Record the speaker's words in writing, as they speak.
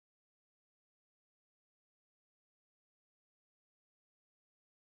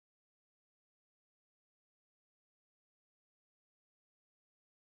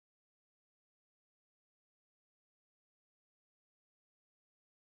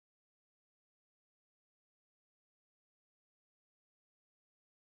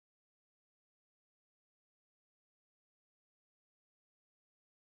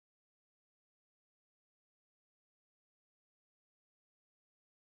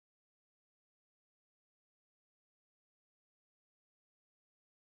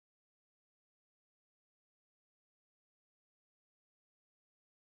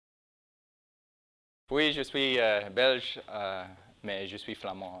Oui, je suis belge, mais je suis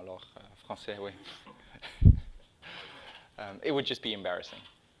flamand, alors français, oui. It would just be embarrassing.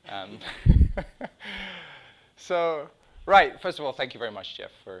 So, right, first of all, thank you very much,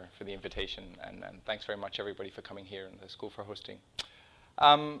 Jeff, for the invitation, and thanks very much, everybody, for coming here and the school for hosting.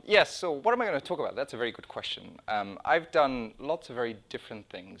 Yes, so what am I going to talk about? That's a very good question. I've done lots of very different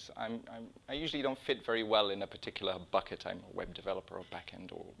things. I usually don't fit very well in a particular bucket. I'm a web developer or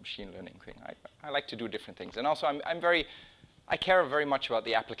backend or machine learning thing. I like to do different things. And also, I care very much about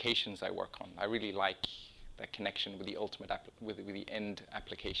the applications I work on. I really like that connection with the ultimate, with the end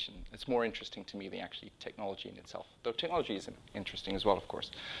application. It's more interesting to me than actually technology in itself, though technology is interesting as well, of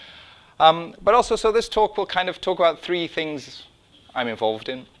course. But also, so this talk will kind of talk about three things I'm involved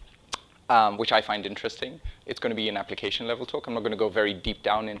in, which I find interesting. It's going to be an application level talk. I'm not going to go very deep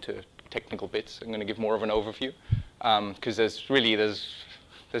down into technical bits. I'm going to give more of an overview, because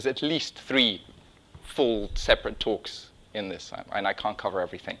there's at least 3 full separate talks in this, and I can't cover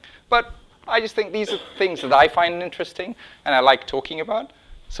everything. But I just think these are things that I find interesting and I like talking about.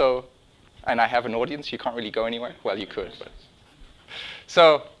 So, and I have an audience. You can't really go anywhere. Well, you could, but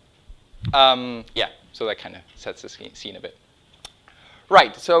so yeah. So that kind of sets the scene a bit.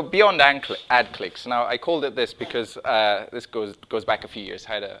 Right, so beyond ad clicks. Now, I called it this because this goes back a few years.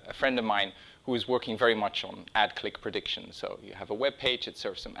 I had a friend of mine who was working very much on ad click prediction. So you have a web page, it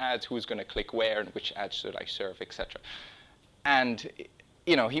serves some ads, who's going to click where, and which ads should I serve, etc. And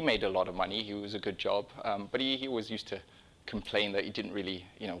you know, he made a lot of money. He was a good job, but he always used to complain that he didn't really,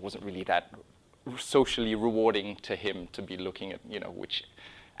 you know, wasn't really that socially rewarding to him to be looking at, you know, which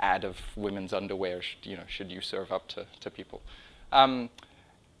ad of women's underwear should you serve up to people. You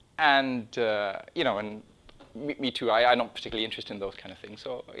know, and me too, I'm not particularly interested in those kind of things.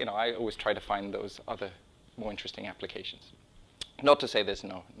 So, you know, I always try to find those other more interesting applications. Not to say there's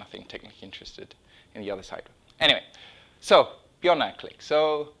nothing technically interested in the other side. Anyway, so beyond ad click.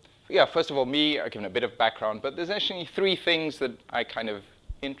 So, yeah, first of all, I've given a bit of background, but there's actually 3 things that I kind of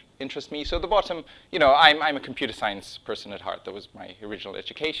interest me. So at the bottom, you know, I'm a computer science person at heart. That was my original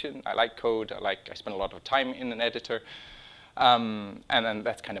education. I like code. I spent a lot of time in an editor. And then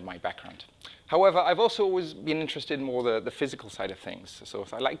that's kind of my background. However, I've also always been interested in more the physical side of things. So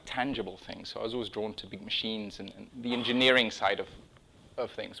I like tangible things. So I was always drawn to big machines and the engineering side of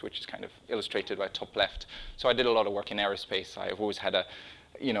things, which is kind of illustrated by top left. So I did a lot of work in aerospace. I've always had an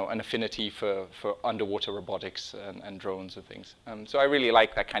affinity for underwater robotics and drones and things. So I really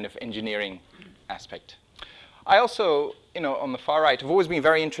like that kind of engineering aspect. I also, you know, on the far right, have always been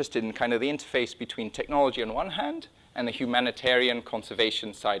very interested in kind of the interface between technology on one hand and the humanitarian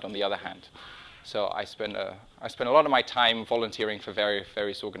conservation side on the other hand. So I spent a lot of my time volunteering for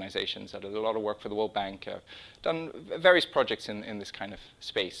various organizations. I did a lot of work for the World Bank, done various projects in this kind of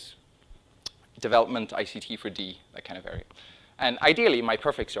space. Development, ICT for D, that kind of area. And ideally, my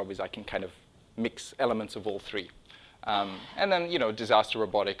perfect job is I can kind of mix elements of all 3. And then, you know, disaster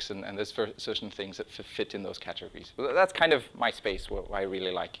robotics, and there's certain things that fit in those categories. But that's kind of my space, what I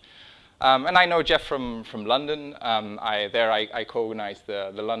really like. And I know Jeff from London. I co-organize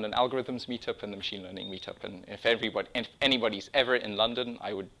the London Algorithms Meetup and the Machine Learning Meetup. And if anybody's ever in London,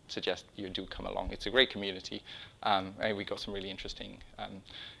 I would suggest you do come along. It's a great community. And we got some really interesting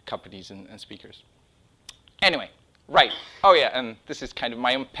companies and speakers. Anyway, right. Oh yeah, and this is kind of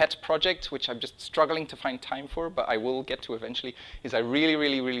my own pet project, which I'm just struggling to find time for, but I will get to eventually, is I really,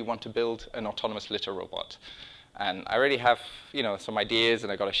 really, really want to build an autonomous litter robot. And I already have, you know, some ideas,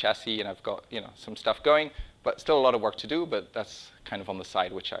 and I've got a chassis, and I've got, you know, some stuff going, but still a lot of work to do, but that's kind of on the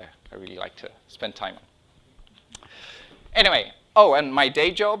side, which I really like to spend time on. Anyway, oh, and my day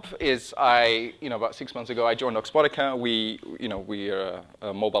job is about 6 months ago, I joined Oxbotica. We are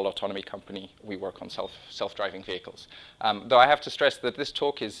a mobile autonomy company. We work on self-driving vehicles. Though I have to stress that this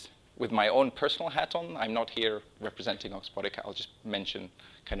talk is with my own personal hat on. I'm not here representing Oxbotica. I'll just mention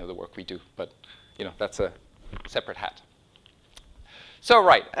kind of the work we do, but, you know, that's a separate hat. So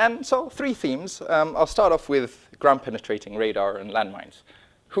right, and so 3 themes. I'll start off with ground-penetrating radar and landmines.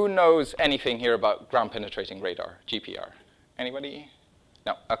 Who knows anything here about ground-penetrating radar, GPR? Anybody?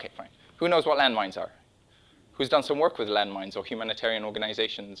 No? OK, fine. Who knows what landmines are? Who's done some work with landmines or humanitarian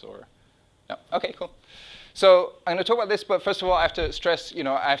organizations? Or no? OK, cool. So I'm going to talk about this, but first of all, I have to stress, you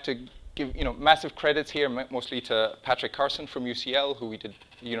know, I have to give, you know, massive credits here, mostly to Patrick Carson from UCL, who we did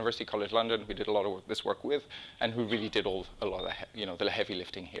University College London, we did a lot of this work with, and who really did a lot of the heavy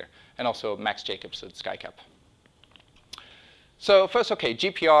lifting here, and also Max Jacobs at SkyCap. So first, OK,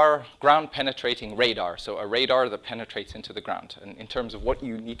 GPR, ground-penetrating radar. So a radar that penetrates into the ground. And in terms of what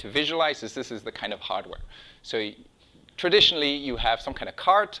you need to visualize, this is the kind of hardware. So traditionally, you have some kind of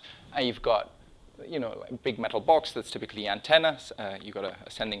cart, and you've got a big metal box that's typically antennas. You've got a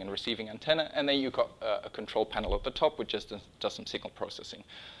sending and receiving antenna, and then you've got a control panel at the top which just does some signal processing.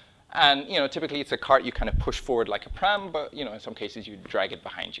 And typically it's a cart you kind of push forward like a pram, but in some cases you drag it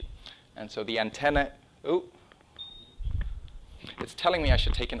behind you. And so the antenna, it's telling me I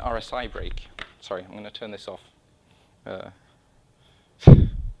should take an RSI break. Sorry, I'm going to turn this off.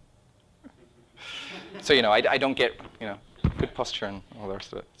 So I don't get good posture and all the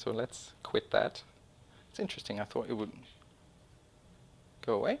rest of it. So let's quit that. It's interesting. I thought it would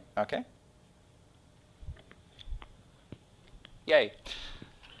go away. Okay. Yay.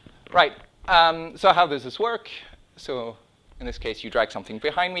 Right. So how does this work? So in this case, you drag something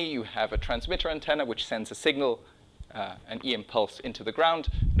behind me. You have a transmitter antenna which sends a signal, an EM pulse, into the ground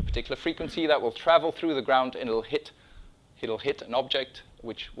at a particular frequency that will travel through the ground, and it'll hit an object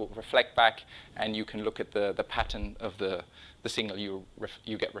which will reflect back, and you can look at the pattern of the signal you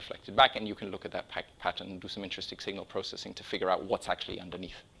get reflected back, and you can look at that pattern and do some interesting signal processing to figure out what's actually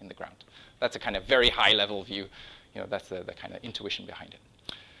underneath in the ground. That's a kind of very high-level view. That's the kind of intuition behind it.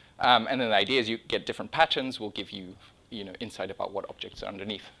 And then the idea is you get different patterns will give you insight about what objects are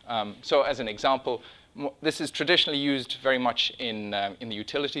underneath. So as an example, this is traditionally used very much in the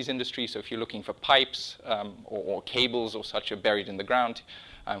utilities industry. So if you're looking for pipes or cables or such are buried in the ground,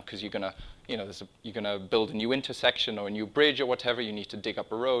 because you're gonna build a new intersection or a new bridge or whatever, you need to dig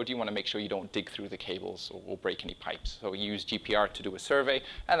up a road. You want to make sure you don't dig through the cables or break any pipes. So we use GPR to do a survey,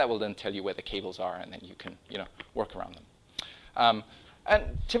 and that will then tell you where the cables are, and then you can work around them.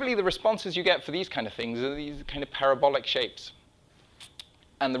 And typically the responses you get for these kind of things are these kind of parabolic shapes.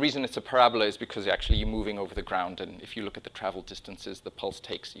 And the reason it's a parabola is because actually you're moving over the ground, and if you look at the travel distances the pulse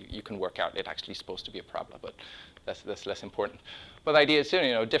takes, you can work out it's actually supposed to be a parabola, but that's less important. But the idea is,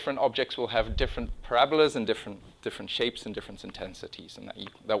 different objects will have different parabolas and different shapes and different intensities, and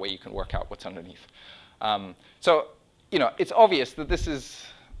that way you can work out what's underneath. So it's obvious that this is.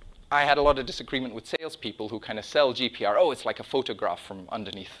 I had a lot of disagreement with salespeople who kind of sell GPR. Oh, it's like a photograph from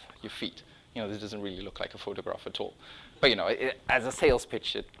underneath your feet. This doesn't really look like a photograph at all. But as a sales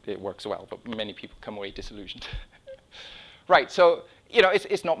pitch, it works well. But many people come away disillusioned. Right. So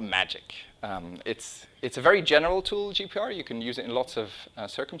it's not magic. It's a very general tool, GPR. You can use it in lots of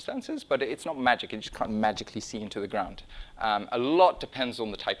circumstances, but it's not magic. You just can't magically see into the ground. A lot depends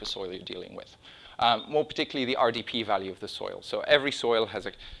on the type of soil you're dealing with. More particularly the RDP value of the soil. So every soil has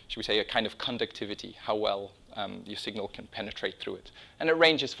a kind of conductivity, how well your signal can penetrate through it. And it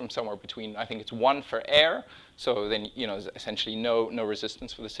ranges from somewhere between, I think it's 1 for air, so then essentially no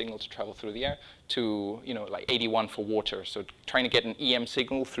resistance for the signal to travel through the air, to like 81 for water. So trying to get an EM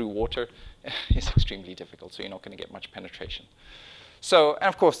signal through water is extremely difficult, so you're not going to get much penetration. So, and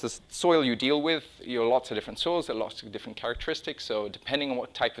of course, the soil you deal with, lots of different soils, there are lots of different characteristics. So depending on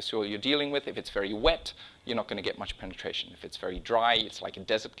what type of soil you're dealing with, if it's very wet, you're not going to get much penetration. If it's very dry, it's like a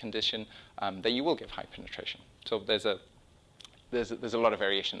desert condition, then you will get high penetration. So there's a lot of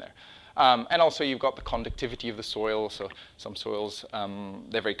variation there. And also you've got the conductivity of the soil. So some soils,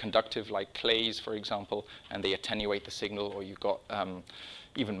 they're very conductive, like clays, for example, and they attenuate the signal. Or you've got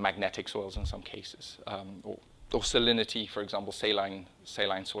even magnetic soils in some cases. Or salinity, for example, saline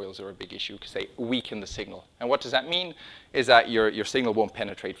soils are a big issue because they weaken the signal. And what does that mean? Is that your signal won't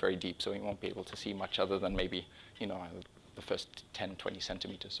penetrate very deep, so you won't be able to see much other than maybe the first 10, 20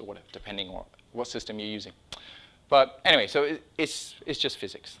 centimeters or whatever, depending on what system you're using. But anyway, so it's just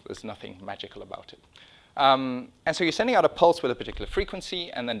physics. There's nothing magical about it. And so you're sending out a pulse with a particular frequency,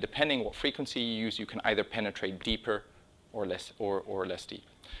 and then depending on what frequency you use, you can either penetrate deeper or less deep.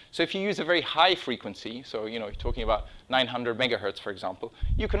 So if you use a very high frequency, so you're talking about 900 megahertz, for example,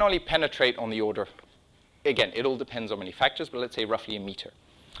 you can only penetrate on the order, again, it all depends on many factors, but let's say roughly 1 meter.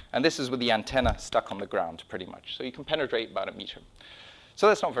 And this is with the antenna stuck on the ground, pretty much. So you can penetrate about 1 meter. So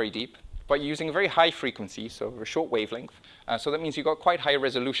that's not very deep, but using a very high frequency, so a short wavelength, so that means you've got quite high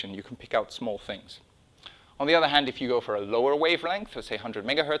resolution. You can pick out small things. On the other hand, if you go for a lower wavelength, let's say 100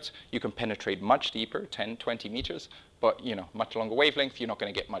 megahertz, you can penetrate much deeper, 10, 20 meters, but much longer wavelength, you're not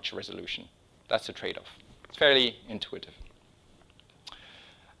going to get much resolution. That's a trade-off. It's fairly intuitive.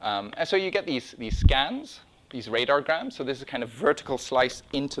 And so you get these scans, these radargrams. So this is a kind of vertical slice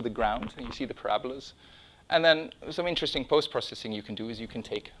into the ground, and you see the parabolas. And then some interesting post-processing you can do is you can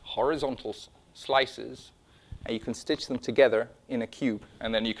take horizontal slices, and you can stitch them together in a cube.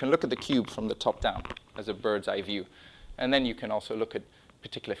 And then you can look at the cube from the top down as a bird's eye view. And then you can also look at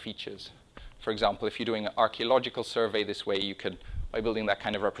particular features. For example, if you're doing an archaeological survey this way, you could, by building that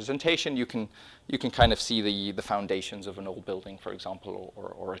kind of representation, you can kind of see the foundations of an old building, for example,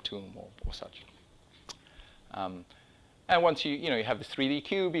 or a tomb or such. And And once you have the 3D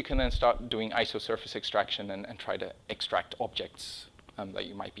cube, you can then start doing isosurface extraction and try to extract objects that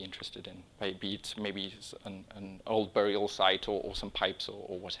you might be interested in. Maybe it's an old burial site or some pipes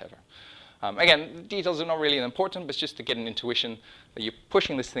or whatever. Again, details are not really important, but it's just to get an intuition that you're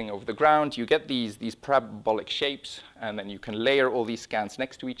pushing this thing over the ground. You get these parabolic shapes, and then you can layer all these scans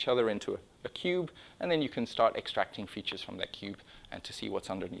next to each other into a cube, and then you can start extracting features from that cube and to see what's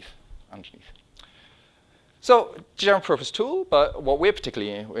underneath. So, general purpose tool, but what we're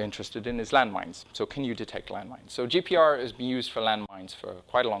particularly interested in is landmines. So can you detect landmines? So GPR has been used for landmines for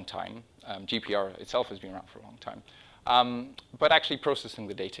quite a long time. GPR itself has been around for a long time. But actually processing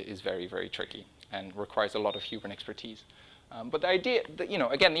the data is very, very tricky and requires a lot of human expertise. But the idea, that,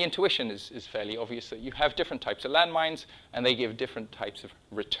 again, the intuition is fairly obvious that you have different types of landmines, and they give different types of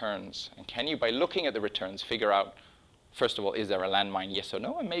returns. And can you, by looking at the returns, figure out, first of all, is there a landmine, yes or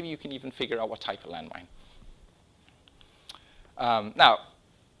no? And maybe you can even figure out what type of landmine. Now,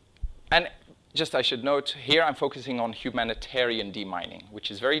 and just I should note, here I'm focusing on humanitarian demining,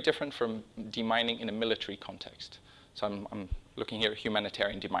 which is very different from demining in a military context. So I'm looking here at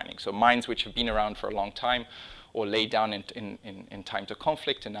humanitarian demining. So mines which have been around for a long time or laid down in times of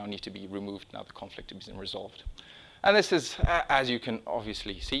conflict and now need to be removed now the conflict has been resolved. And this is, as you can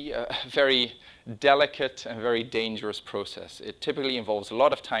obviously see, a very delicate and very dangerous process. It typically involves a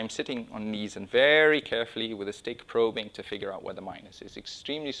lot of time sitting on knees and very carefully with a stick probing to figure out where the mine is. It's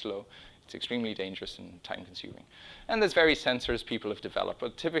extremely slow, it's extremely dangerous and time-consuming. And there's various sensors people have developed,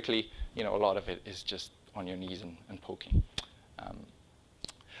 but typically, a lot of it is just on your knees and poking.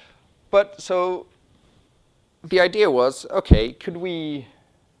 But so the idea was, okay, could we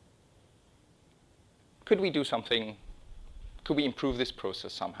do something? Could we improve this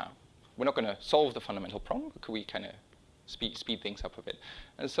process somehow? We're not going to solve the fundamental problem, but could we kind of speed things up a bit?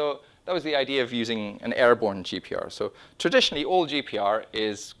 And so that was the idea of using an airborne GPR. So traditionally, all GPR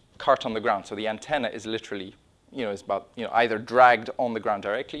is cart on the ground. So the antenna is literally, is about, either dragged on the ground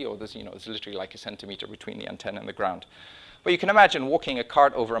directly, or there's, it's literally like a centimeter between the antenna and the ground. But you can imagine walking a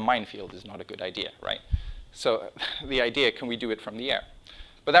cart over a minefield is not a good idea, right? So the idea, can we do it from the air?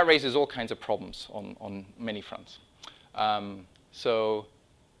 But that raises all kinds of problems on many fronts. So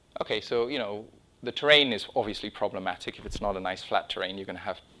the terrain is obviously problematic. If it's not a nice flat terrain, you're going to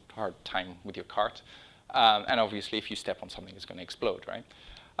have a hard time with your cart. And obviously, if you step on something, it's going to explode, right?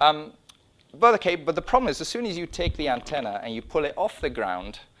 But the problem is, as soon as you take the antenna and you pull it off the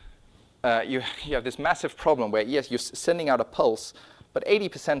ground, you have this massive problem where, yes, you're sending out a pulse, but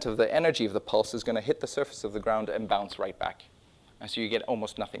 80% of the energy of the pulse is going to hit the surface of the ground and bounce right back. And so you get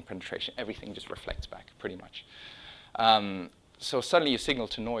almost nothing penetration. Everything just reflects back, pretty much. So suddenly your signal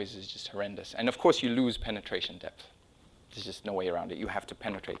to noise is just horrendous. And of course, you lose penetration depth. There's just no way around it. You have to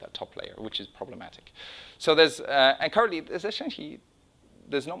penetrate that top layer, which is problematic. So and currently,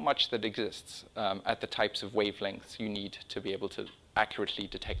 there's not much that exists at the types of wavelengths you need to be able to accurately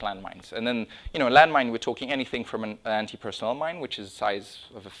detect landmines. And then, landmine, we're talking anything from an anti-personnel mine, which is the size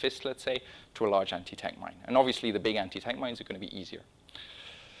of a fist, let's say, to a large anti-tank mine. And obviously, the big anti-tank mines are going to be easier.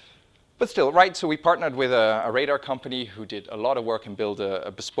 But still, right, so we partnered with a radar company who did a lot of work and built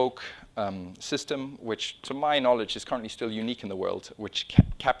a bespoke system, which, to my knowledge, is currently still unique in the world, which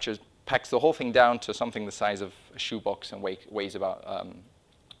packs the whole thing down to something the size of a shoebox and weighs about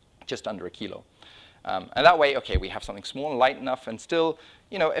just under 1 kilo. And that way, okay, we have something small, light enough, and still,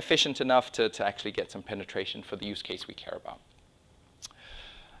 efficient enough to actually get some penetration for the use case we care about.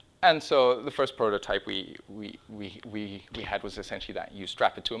 And so the first prototype we had was essentially that. You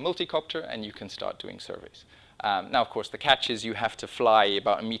strap it to a multicopter, and you can start doing surveys. Now, of course, the catch is you have to fly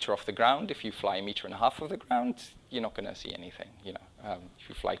about 1 meter off the ground. If you fly 1.5 meters off the ground, you're not going to see anything. If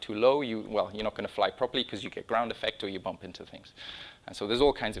you fly too low, you're not going to fly properly because you get ground effect or you bump into things. And so there's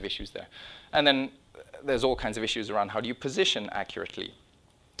all kinds of issues there. And then there's all kinds of issues around how do you position accurately.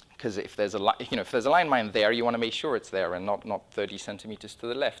 Because if there's a line mine there, you want to make sure it's there and not 30 centimeters to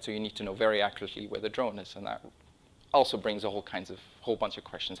the left. So you need to know very accurately where the drone is, and that also brings a whole bunch of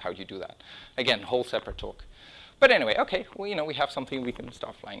questions. How do you do that? Again, whole separate talk. But anyway, okay, well, we have something we can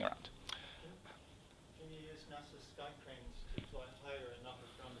start flying around. Can you use NASA Skytrains to fly higher and not in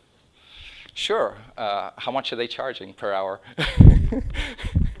front of them? Sure. How much are they charging per hour?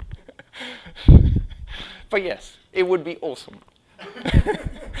 But yes, it would be awesome.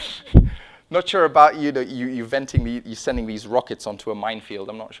 Not sure about you sending these rockets onto a minefield.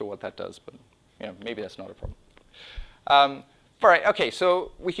 I'm not sure what that does, but maybe that's not a problem. All right, okay,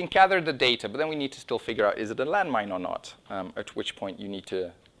 so we can gather the data, but then we need to still figure out, is it a landmine or not? At which point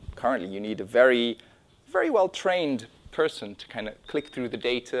currently you need a very, very well-trained person to kind of click through the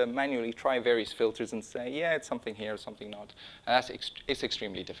data, manually try various filters and say, yeah, it's something here, something not. And it's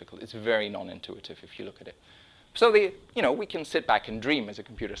extremely difficult. It's very non-intuitive if you look at it. So we can sit back and dream as a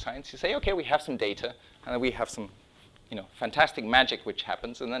computer science. You say, OK, we have some data, and then we have some fantastic magic which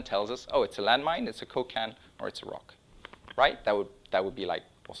happens and then tells us, oh, it's a landmine, it's a Coke can, or it's a rock. Right? That would be like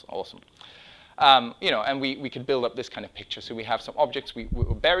awesome. And we could build up this kind of picture. So we have some objects we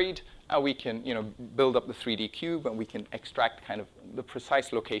were buried, and we can build up the 3D cube, and we can extract kind of the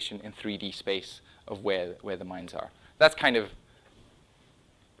precise location in 3D space of where the mines are. That's kind of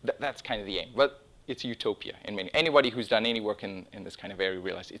the aim. But it's utopia. Anybody who's done any work in this kind of area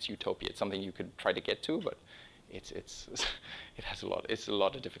realizes it's utopia. It's something you could try to get to, but it has a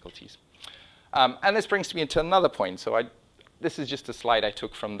lot of difficulties. And this brings me into another point. So this is just a slide I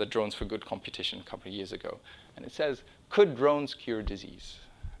took from the Drones for Good competition a couple of years ago. And it says, could drones cure disease?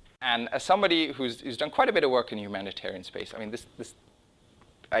 And as somebody who's done quite a bit of work in the humanitarian space, I mean,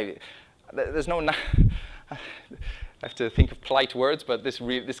 there's no, I have to think of polite words, but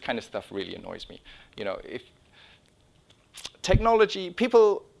this kind of stuff really annoys me. If technology,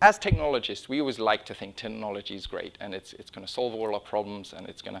 people, as technologists, we always like to think technology is great, and it's going to solve all our problems, and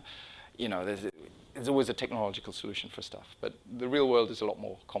it's going to, there's always a technological solution for stuff. But the real world is a lot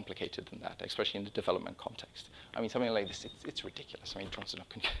more complicated than that, especially in the development context. I mean, something like this, it's ridiculous. I mean, drones are not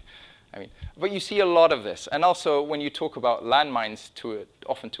going to, but you see a lot of this. And also, when you talk about landmines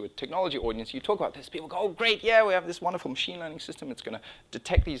often to a technology audience, you talk about this, people go, oh, great, yeah, we have this wonderful machine learning system. It's going to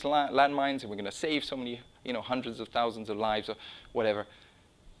detect these landmines, and we're going to save so many, hundreds of thousands of lives or whatever.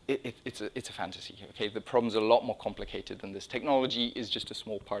 It's a fantasy. Okay, the problem's a lot more complicated than this. Technology is just a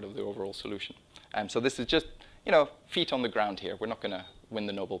small part of the overall solution. So this is just, feet on the ground here. We're not going to win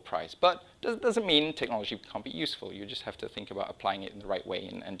the Nobel Prize, but doesn't mean technology can't be useful. You just have to think about applying it in the right way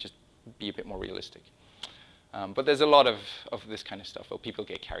and just be a bit more realistic. But there's a lot of this kind of stuff where people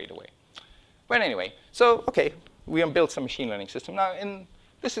get carried away. But anyway, so okay, we built some machine learning system now.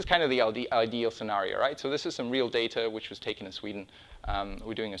 This is kind of the ideal scenario, right? So this is some real data which was taken in Sweden.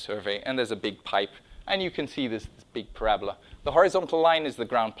 We're doing a survey, and there's a big pipe, and you can see this big parabola. The horizontal line is the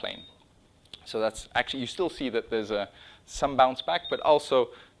ground plane. So that's actually, you still see that there's some bounce back, but also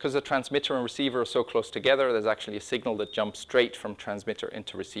because the transmitter and receiver are so close together, there's actually a signal that jumps straight from transmitter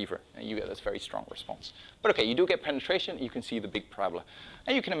into receiver, and you get this very strong response. But okay, you do get penetration, you can see the big parabola.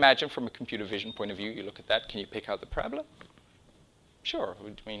 And you can imagine from a computer vision point of view, you look at that, can you pick out the parabola? Sure,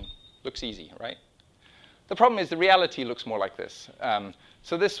 looks easy, right? The problem is the reality looks more like this.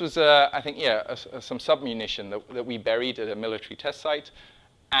 So this was, I think, some submunition that we buried at a military test site.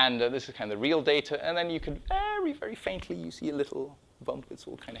 And this is kind of the real data. And then you can very, very faintly, you see a little bump. It's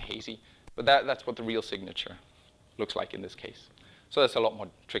all kind of hazy. But that's what the real signature looks like in this case. So that's a lot more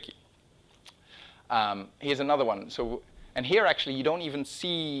tricky. Here's another one. And here, actually, you don't even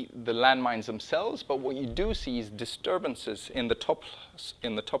see the landmines themselves. But what you do see is disturbances in the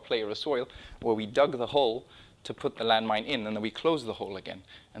top layer of soil where we dug the hole to put the landmine in, and then we close the hole again.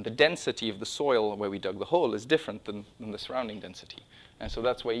 And the density of the soil where we dug the hole is different than the surrounding density. And so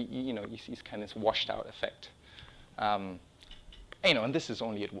that's why you see this kind of washed out effect. And this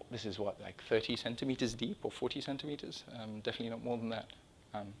is what, like 30 centimeters deep or 40 centimeters? Definitely not more than that.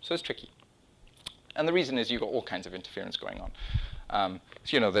 So it's tricky. And the reason is you've got all kinds of interference going on.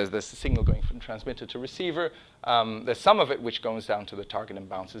 There's a signal going from transmitter to receiver. There's some of it which goes down to the target and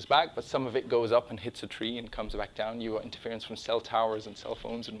bounces back, but some of it goes up and hits a tree and comes back down. You've got interference from cell towers and cell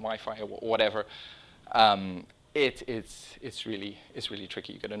phones and Wi-Fi or whatever. It's really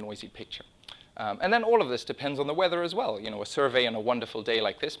tricky. You get a noisy picture. And then all of this depends on the weather as well. A survey on a wonderful day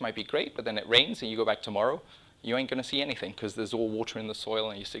like this might be great, but then it rains and you go back tomorrow. You ain't going to see anything because there's all water in the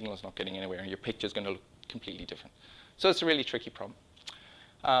soil and your signal is not getting anywhere and your picture's going to look completely different. So it's a really tricky problem.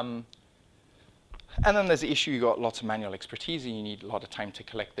 And then there's the issue, you got lots of manual expertise and you need a lot of time to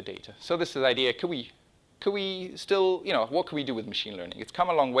collect the data. So this is the idea, could we still, what can we do with machine learning? It's come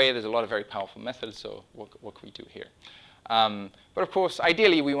a long way, there's a lot of very powerful methods, so what can we do here? But of course,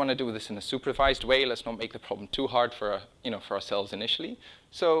 ideally, we want to do this in a supervised way. Let's not make the problem too hard for ourselves initially.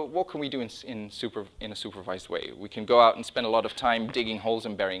 So what can we do in a supervised way? We can go out and spend a lot of time digging holes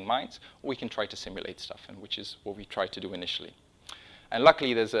and burying mines, or we can try to simulate stuff, and which is what we tried to do initially. And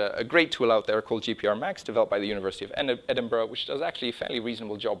luckily, there's a great tool out there called GPR Max, developed by the University of Edinburgh, which does actually a fairly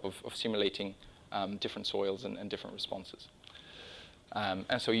reasonable job of simulating different soils and different responses.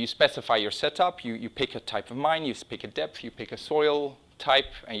 And so you specify your setup, you pick a type of mine, you pick a depth, you pick a soil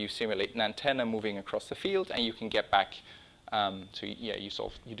type, and you simulate an antenna moving across the field, and you can get back,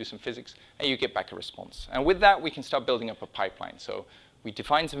 you do some physics, and you get back a response. And with that, we can start building up a pipeline. So we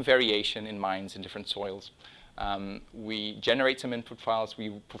define some variation in mines in different soils. We generate some input files.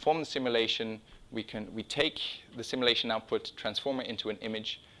 We perform the simulation. We take the simulation output, transform it into an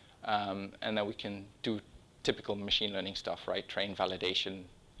image, and then we can do typical machine learning stuff, right? Train, validation,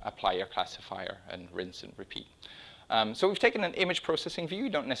 apply your classifier, and rinse and repeat. So we've taken an image processing view. You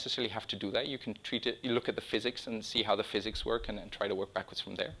don't necessarily have to do that. You can treat it. You look at the physics and see how the physics work, and then try to work backwards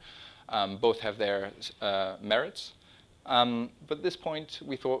from there. Both have their merits. But at this point,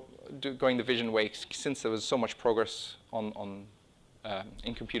 we thought going the vision way, since there was so much progress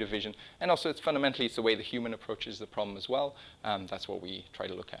in computer vision, and also it's fundamentally it's the way the human approaches the problem as well. That's what we try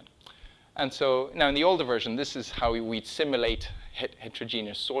to look at. And so now in the older version, this is how we'd simulate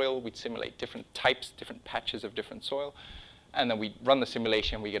heterogeneous soil. We'd simulate different types, different patches of different soil. And then we'd run the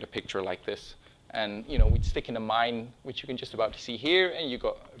simulation. We get a picture like this. And we'd stick in a mine, which you can just about see here, and you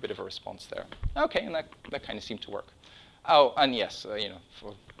got a bit of a response there. OK, and that kind of seemed to work. Oh, and yes,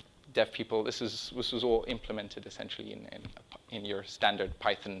 for dev people, this was all implemented essentially in your standard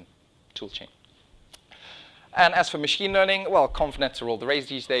Python toolchain. And as for machine learning, well, ConvNets are all the rage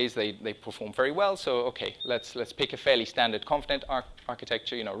these days. They perform very well. So OK, let's pick a fairly standard ConvNet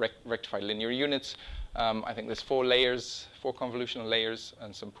architecture. Rectified linear units. I think there's 4 layers, 4 convolutional layers,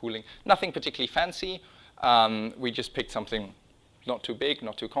 and some pooling. Nothing particularly fancy. We just picked something not too big,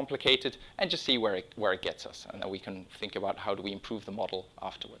 not too complicated, and just see where it gets us. And then we can think about how do we improve the model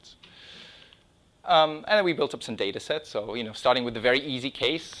afterwards. And then we built up some data sets. So, starting with the very easy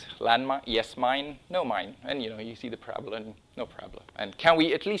case, land mine, yes mine, no mine. And, you see the parabola and no parabola. And can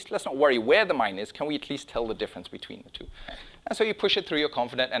we at least, let's not worry where the mine is, can we at least tell the difference between the two? And so you push it through your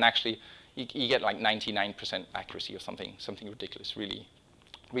ConvNet, and actually you get like 99% accuracy or something ridiculous, really,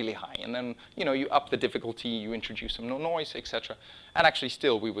 really high. And then, you up the difficulty, you introduce some noise, etc. And actually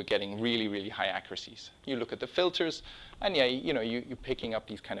still we were getting really, really high accuracies. You look at the filters, and yeah, you're picking up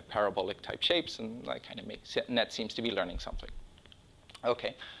these kind of parabolic type shapes, and that kind of makes net seems to be learning something. OK.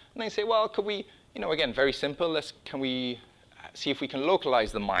 And then you say, well, could we, again, very simple, can we see if we can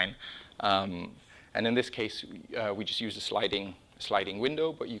localize the mine? And in this case, we just use a sliding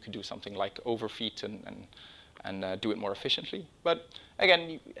window, but you could do something like overfeet and do it more efficiently. But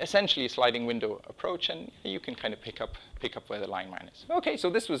again, essentially a sliding window approach, and you can kind of pick up where the line mine is. OK, so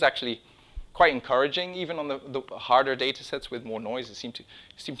this was actually quite encouraging. Even on the harder data sets with more noise, it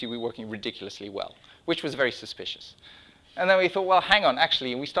seemed to be working ridiculously well, which was very suspicious. And then we thought, well, hang on,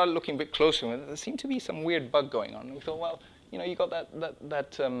 actually, and we started looking a bit closer, and there seemed to be some weird bug going on. And we thought, well, you got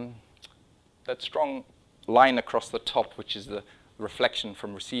that strong line across the top, which is the reflection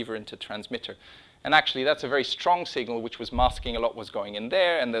from receiver into transmitter. And actually, that's a very strong signal, which was masking a lot was going in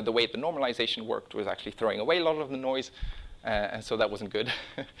there. And the way the normalization worked was actually throwing away a lot of the noise. And so that wasn't good.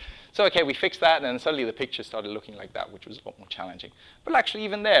 So OK, we fixed that. And suddenly, the picture started looking like that, which was a lot more challenging. But actually,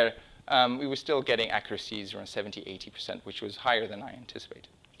 even there, we were still getting accuracies around 70, 80%, which was higher than I anticipated.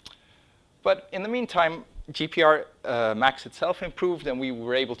 But in the meantime, GPR Max itself improved, and we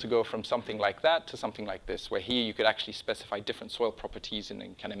were able to go from something like that to something like this, where here you could actually specify different soil properties in a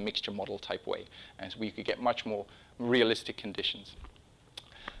kind of mixture model type way. And so we could get much more realistic conditions.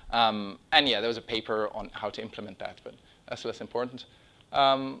 And yeah, there was a paper on how to implement that, but that's less important.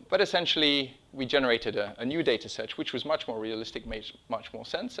 But essentially, we generated a new data set, which was much more realistic, made much more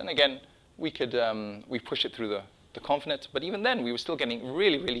sense. And again, we pushed it through the ConvNet, but even then, we were still getting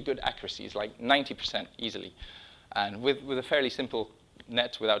really, really good accuracies, like 90% easily, and with a fairly simple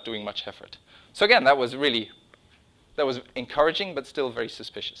net without doing much effort. So again, that was encouraging, but still very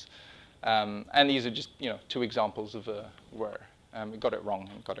suspicious. And these are just 2 examples of where we got it wrong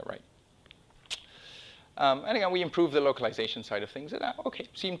and got it right. And again, we improved the localization side of things. And OK,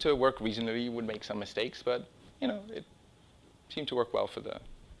 seemed to work reasonably. You would make some mistakes, but it seemed to work well for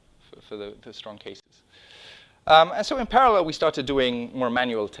the strong cases. And so in parallel, we started doing more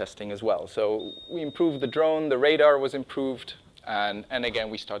manual testing as well. So we improved the drone. The radar was improved. And again,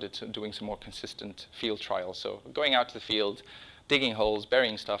 we started doing some more consistent field trials. So going out to the field, digging holes,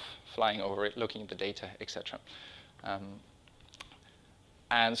 burying stuff, flying over it, looking at the data, etc.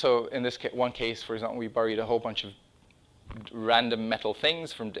 And so in this one case, for example, we buried a whole bunch of random metal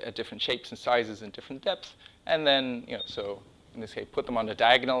things from different shapes and sizes and different depths. And then, so in this case, put them on a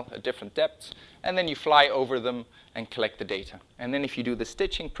diagonal at different depths. And then you fly over them and collect the data. And then if you do the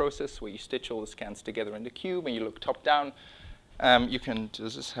stitching process, where you stitch all the scans together in the cube, and you look top down, you can,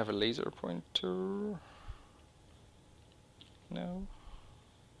 does this have a laser pointer? No?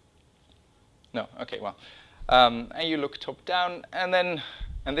 No, OK, well. And you look top down, and then,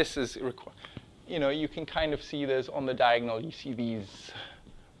 and this is, you can kind of see there's on the diagonal, you see these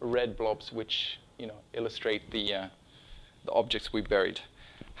red blobs, which illustrate the objects we buried.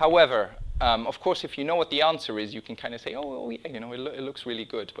 However, Of course, if you know what the answer is, you can kind of say, oh yeah, you know, it looks really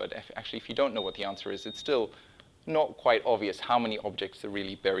good. But actually, if you don't know what the answer is, it's still not quite obvious how many objects are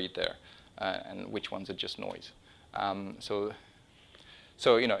really buried there and which ones are just noise.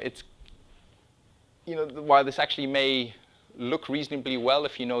 So you know, it's, you know, while this actually may look reasonably well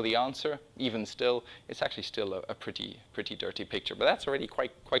if you know the answer, even still, it's actually still a pretty dirty picture. But that's already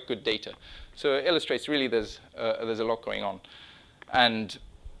quite good data. So it illustrates really there's a lot going on. And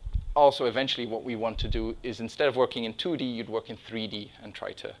also, eventually, what we want to do is instead of working in 2D, you'd work in 3D and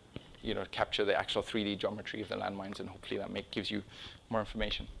try to, you know, capture the actual 3D geometry of the landmines, and hopefully that gives you more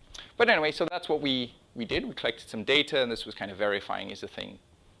information. But anyway, so that's what we did. We collected some data, and this was kind of verifying is the thing,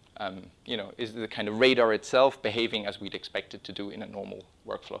 you know, is the kind of radar itself behaving as we'd expect it to do in a normal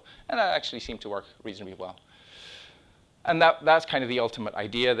workflow? And that actually seemed to work reasonably well. And that's kind of the ultimate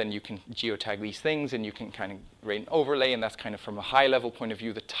idea. Then you can geotag these things, and you can kind of rate an overlay, and that's kind of from a high-level point of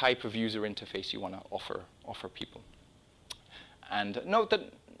view, the type of user interface you want to offer people. And note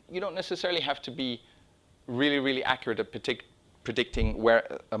that you don't necessarily have to be really accurate at predicting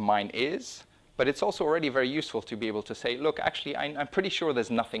where a mine is, but it's also already very useful to be able to say, look, actually, I'm pretty sure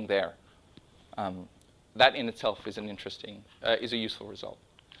there's nothing there. That in itself is an interesting, is a useful result.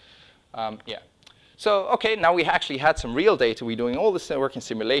 Yeah. So, OK, now we actually had some real data. We're doing all this work in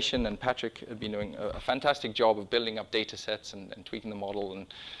simulation, and Patrick had been doing a fantastic job of building up data sets and tweaking the model,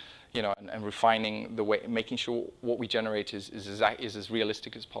 and you know, and refining the way, making sure what we generate is as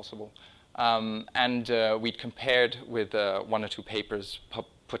realistic as possible. We'd compared with 1 or 2 papers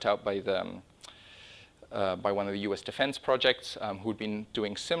put out by one of the US defense projects who'd been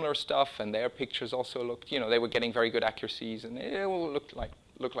doing similar stuff, and their pictures also looked, you know, they were getting very good accuracies, and it looked like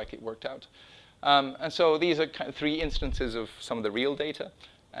it worked out. And so these are kind of 3 instances of some of the real data,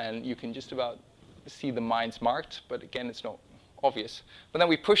 and you can just about see the mines marked, but again, it's not obvious. But then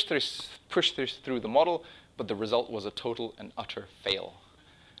we pushed this through the model, but the result was a total and utter fail.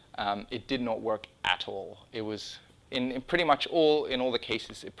 It did not work at all. It was, in pretty much all the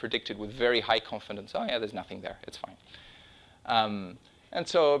cases, it predicted with very high confidence, oh yeah, there's nothing there, it's fine. And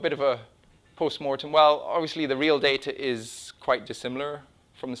so a bit of a post-mortem. Well, obviously the real data is quite dissimilar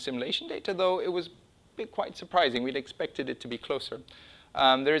from the simulation data, though it was quite surprising. We'd expected it to be closer.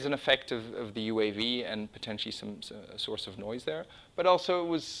 There is an effect of the UAV and potentially some source of noise there. But also it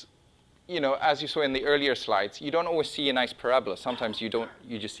was, you know, as you saw in the earlier slides, you don't always see a nice parabola. Sometimes you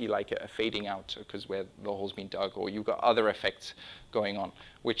just see like a fading out because where the hole's been dug, or you've got other effects going on,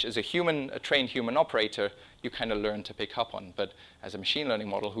 which as a trained human operator, you kind of learn to pick up on. But as a machine learning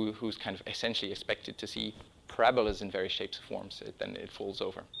model who's kind of essentially expected to see parabolas in various shapes and forms, then it falls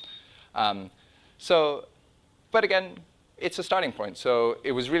over. But again, it's a starting point. So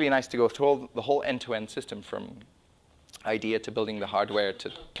it was really nice to go through the whole end-to-end system from idea to building the hardware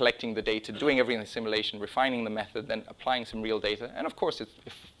to collecting the data, doing everything in the simulation, refining the method, then applying some real data. And of course, it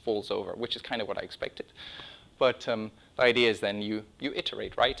falls over, which is kind of what I expected. But the idea is then you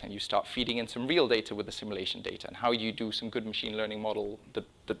iterate, right? And you start feeding in some real data with the simulation data, and how you do some good machine learning model that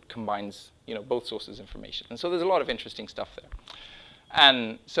combines, you know, both sources of information. And so there's a lot of interesting stuff there.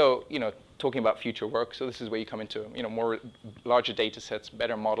 And so, you know, talking about future work, so this is where you come into, you know, more larger data sets,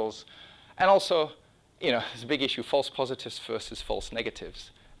 better models. And also, you know, there's a big issue, false positives versus false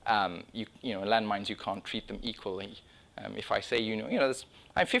negatives. You know, in landmines, you can't treat them equally. If I say, you know,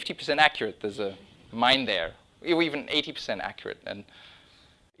 I'm 50% accurate, there's a mine there, or even 80% accurate, and,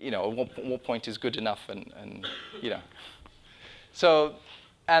 you know, at what point is good enough, and you know. So,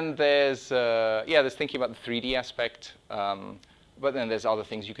 and there's thinking about the 3D aspect, but then there's other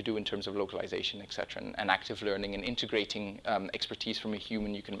things you could do in terms of localization, et cetera, and active learning and integrating expertise from a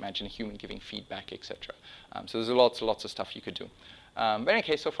human. You can imagine a human giving feedback, et cetera. So there's lots of stuff you could do. But in any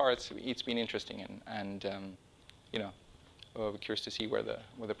case, so far it's been interesting, and you know, we're curious to see where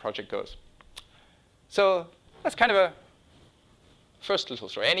the project goes. So that's kind of a first little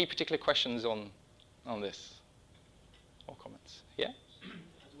story. Any particular questions on this or comments? Yeah? At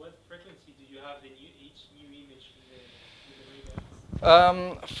what frequency do you have each new image in the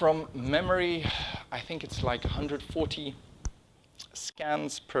readout? From memory, I think it's like 140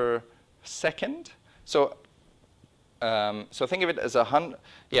 scans per second. So, so think of it as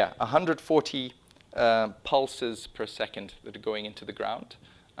 140 pulses per second that are going into the ground.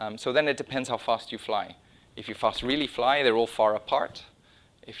 So then it depends how fast you fly. If you really fly, they're all far apart.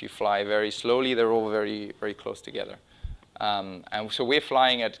 If you fly very slowly, they're all very, very close together. And so we're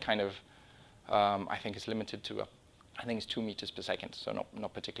flying at kind of, I think it's limited to, I think it's 2 meters per second, so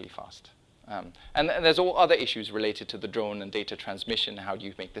not particularly fast. And there's all other issues related to the drone and data transmission. How do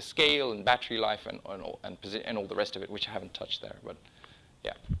you make the scale and battery life and all the rest of it, which I haven't touched there, but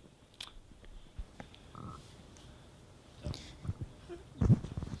yeah.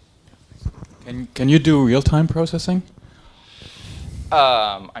 Can you do real-time processing?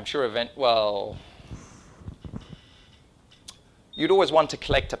 I'm sure well, you'd always want to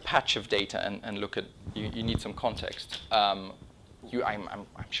collect a patch of data and look at, you need some context. I'm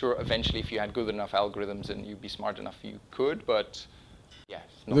sure eventually if you had good enough algorithms and you'd be smart enough, you could, but yeah.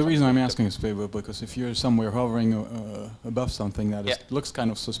 The reason I'm asking is because if you're somewhere hovering above something that looks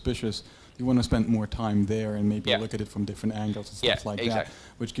kind of suspicious, you want to spend more time there and maybe look at it from different angles and stuff like that,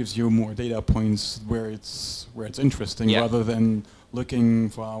 which gives you more data points where it's interesting rather than looking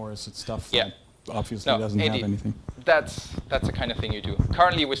for hours at stuff that obviously doesn't have anything. That's the kind of thing you do.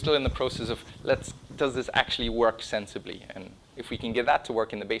 Currently, we're still in the process of does this actually work sensibly? And if we can get that to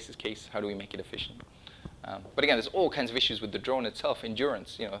work in the basis case, how do we make it efficient? But again, there's all kinds of issues with the drone itself,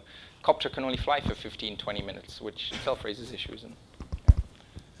 endurance. You know, copter can only fly for 15, 20 minutes, which itself raises issues. And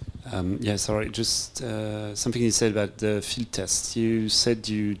yeah, sorry, just something you said about the field test. You said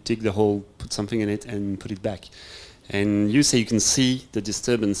you dig the hole, put something in it, and put it back. And you say you can see the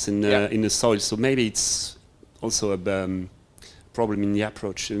disturbance in the soil, so maybe it's also a problem in the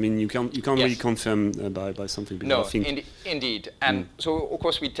approach. I mean, you can't really confirm by something. No, indeed. And so, of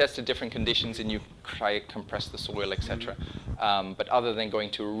course, we tested different conditions, and you try to compress the soil, etc. But other than going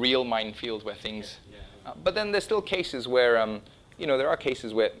to a real minefield where things, but then there's still cases where. You know, there are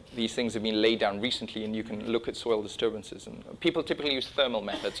cases where these things have been laid down recently and you can look at soil disturbances. And people typically use thermal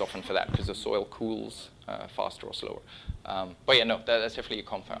methods often for that because the soil cools faster or slower. But yeah, no, that's definitely a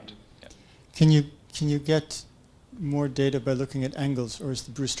confound. Yeah. Can you get more data by looking at angles, or is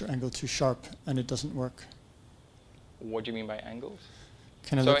the Brewster angle too sharp and it doesn't work? What do you mean by angles?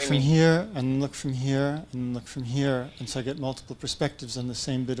 Can I look from here and look from here and look from here, and so I get multiple perspectives on the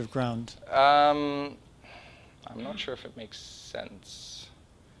same bit of ground? I'm not sure if it makes sense,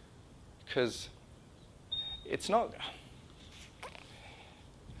 because it's not,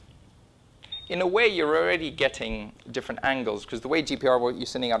 in a way you're already getting different angles, because the way GPR, you're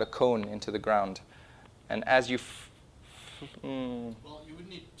sending out a cone into the ground, and as you well, you would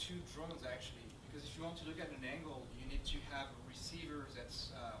need two drones actually, because if you want to look at an angle, you need to have a receiver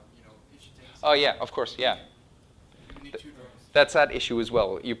that's, you know, if you take... Oh yeah, of course, yeah. You need two drones. That's that issue as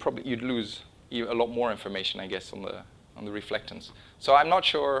well. You'd lose a lot more information, I guess, on the reflectance. So I'm not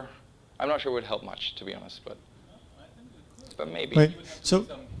sure it would help much, to be honest, but maybe. Wait, so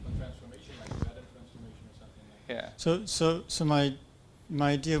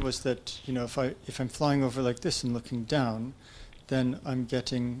my idea was that, you know, if I'm flying over like this and looking down, then I'm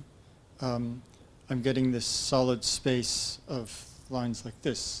getting this solid space of lines like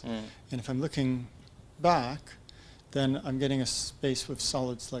this, and if I'm looking back, then I'm getting a space with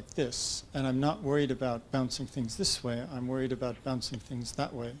solids like this. And I'm not worried about bouncing things this way. I'm worried about bouncing things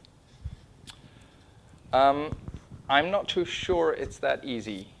that way. I'm not too sure it's that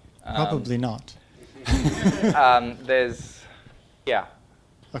easy. Probably not.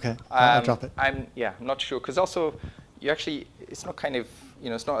 Okay, I'll drop it. I'm not sure. Because also, it's not kind of, you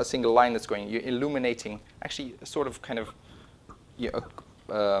know, it's not a single line that's going. You're illuminating, actually, sort of kind of,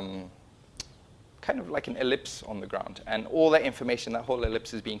 kind of like an ellipse on the ground. And all that information, that whole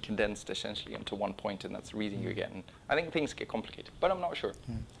ellipse is being condensed essentially into one point, and that's the reading you get. And I think things get complicated, but I'm not sure.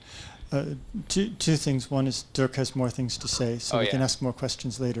 Yeah. Two things. One is Dirk has more things to say, so we can ask more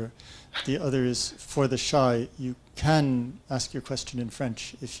questions later. The other is, for the shy, you can ask your question in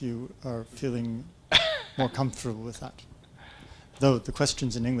French if you are feeling more comfortable with that. Though the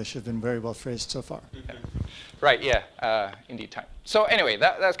questions in English have been very well phrased so far. Yeah. Right, yeah, indeed time. So anyway,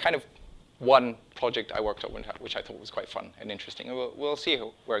 that's kind of one project I worked on, which I thought was quite fun and interesting. And we'll see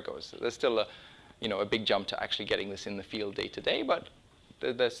where it goes. There's still a big jump to actually getting this in the field day to day, but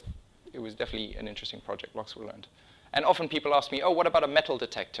it was definitely an interesting project. Lots we learned. And often people ask me, oh, what about a metal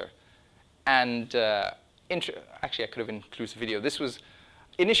detector? And actually, I could have included a video.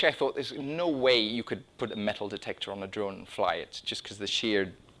 Initially I thought there's no way you could put a metal detector on a drone and fly it, just because the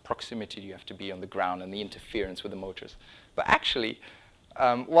sheer proximity you have to be on the ground and the interference with the motors. But actually,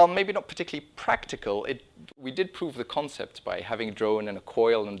 while maybe not particularly practical, we did prove the concept by having a drone and a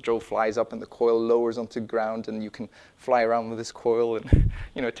coil, and the drone flies up and the coil lowers onto the ground, and you can fly around with this coil. And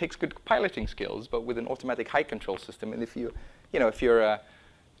it takes good piloting skills, but with an automatic height control system. And if your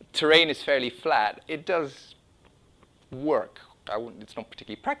terrain is fairly flat, it does work. It's not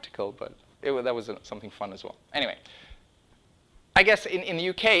particularly practical, but that was something fun as well. Anyway, I guess in the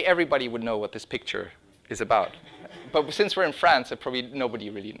UK, everybody would know what this picture is about. But since we're in France, probably nobody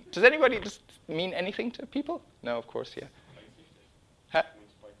really knows. Does anybody just mean anything to people? No, of course, yeah. Huh?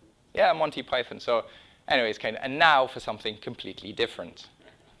 Yeah, Monty Python. So anyways, and now for something completely different.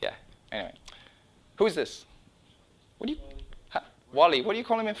 Yeah, anyway. Who's this? What do you, huh? Wally, what do you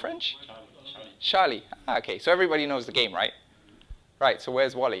call him in French? Charlie. Ah, okay, so everybody knows the game, right? Right, so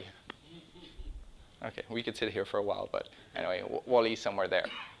where's Wally? Okay, we could sit here for a while, but anyway, Wally's somewhere there.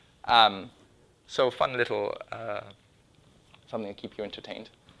 So fun little something to keep you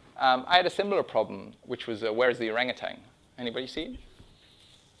entertained. I had a similar problem, which was where's the orangutan? Anybody see it?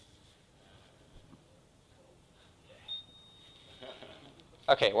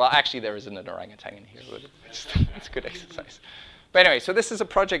 Okay, well, actually, there isn't an orangutan in here, but it's good exercise. But anyway, so this is a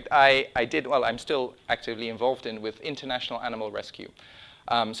project I did, well, I'm still actively involved in with International Animal Rescue.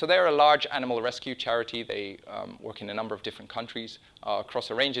 So they're a large animal rescue charity. They work in a number of different countries across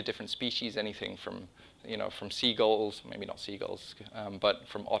a range of different species, anything from, from seagulls, maybe not seagulls, but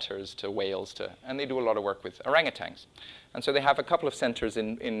from otters to whales and they do a lot of work with orangutans. And so they have a couple of centers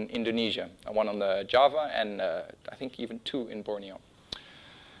in Indonesia, one on the Java and I think even 2 in Borneo.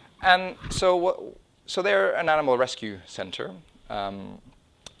 And so they're an animal rescue center, an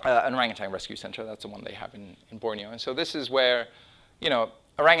orangutan rescue center. That's the one they have in Borneo. And so this is where,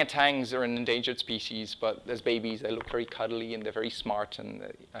 orangutans are an endangered species, but as babies, they look very cuddly and they're very smart and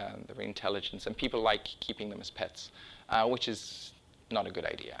they're very intelligent. And people like keeping them as pets, which is not a good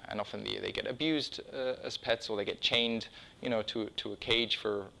idea. And often they get abused as pets, or they get chained, to a cage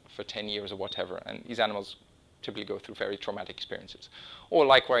for 10 years or whatever. And these animals typically go through very traumatic experiences. Or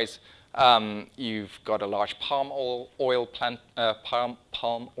likewise, you've got a large palm oil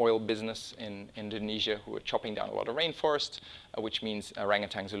business in Indonesia who are chopping down a lot of rainforest, which means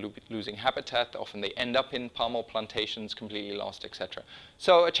orangutans are losing habitat. Often they end up in palm oil plantations, completely lost, etc.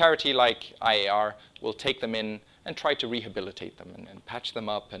 So a charity like IAR will take them in and try to rehabilitate them and patch them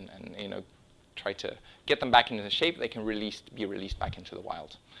up and try to get them back into the shape they can be released back into the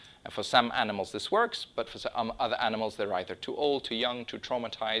wild. And for some animals this works, but for some other animals they're either too old, too young, too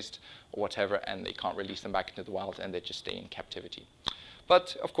traumatized, or whatever, and they can't release them back into the wild and they just stay in captivity.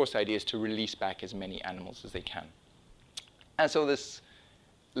 But of course the idea is to release back as many animals as they can. And so this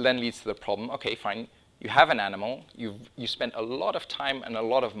then leads to the problem, okay, fine, you have an animal, you spent a lot of time and a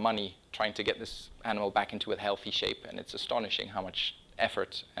lot of money trying to get this animal back into a healthy shape, and it's astonishing how much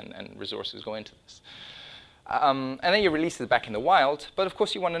effort and resources go into this. And then you release it back in the wild, but of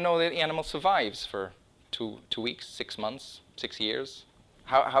course you want to know that the animal survives for 2 weeks, 6 months, 6 years.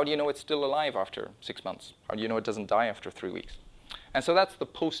 How do you know it's still alive after 6 months? How do you know it doesn't die after 3 weeks? And so that's the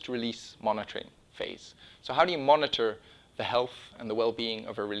post-release monitoring phase. So how do you monitor the health and the well-being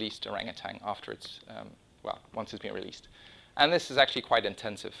of a released orangutan after it's, once it's been released? And this is actually quite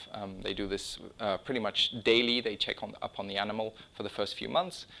intensive. They do this pretty much daily. They check up on the animal for the first few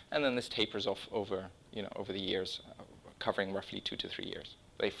months, and then this tapers off over the years, covering roughly 2 to 3 years.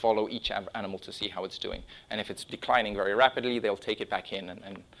 They follow each animal to see how it's doing. And if it's declining very rapidly, they'll take it back in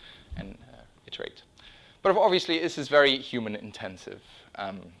and iterate. But obviously, this is very human intensive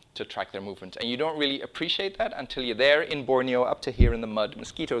to track their movement. And you don't really appreciate that until you're there in Borneo, up to here in the mud,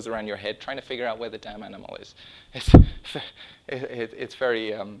 mosquitoes around your head, trying to figure out where the damn animal is. It's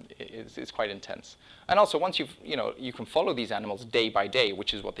quite intense. And also, once you can follow these animals day by day,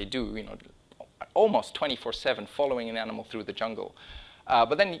 which is what they do, almost 24/7 following an animal through the jungle.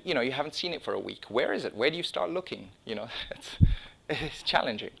 But then, you haven't seen it for a week. Where is it? Where do you start looking? It's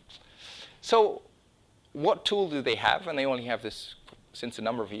challenging. So what tool do they have? And they only have this since a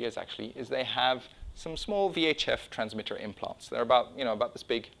number of years, actually, is they have some small VHF transmitter implants. They're about this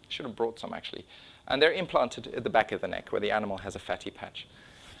big. Should have brought some, actually. And they're implanted at the back of the neck where the animal has a fatty patch.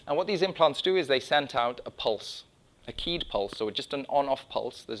 And what these implants do is they send out a pulse, a keyed pulse, so just an on-off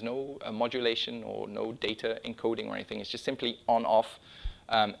pulse. There's no modulation or no data encoding or anything. It's just simply on-off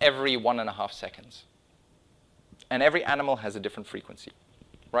every 1.5 seconds. And every animal has a different frequency,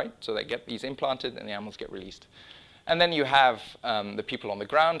 right? So they get these implanted and the animals get released. And then you have the people on the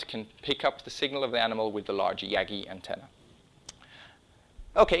ground can pick up the signal of the animal with the large Yagi antenna.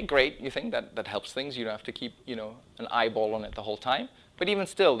 Okay, great, you think that helps things. You don't have to keep an eyeball on it the whole time. But even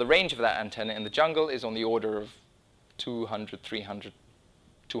still, the range of that antenna in the jungle is on the order of 200, 300,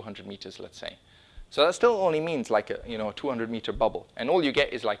 200 meters, let's say. So that still only means like a 200-meter bubble, and all you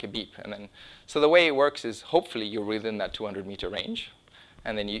get is like a beep. And then, so the way it works is hopefully you're within that 200-meter range,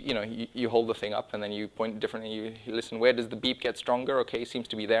 and then you hold the thing up, and then you point differently. You listen, where does the beep get stronger? Okay, it seems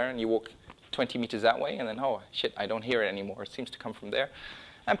to be there, and you walk 20 meters that way, and then oh shit, I don't hear it anymore. It seems to come from there,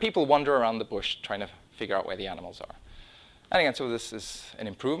 and people wander around the bush trying to figure out where the animals are. And again, so this is an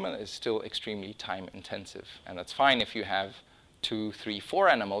improvement. It's still extremely time intensive, and that's fine if you have 2, 3, 4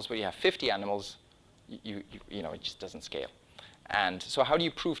 animals, but you have 50 animals. It just doesn't scale. And so how do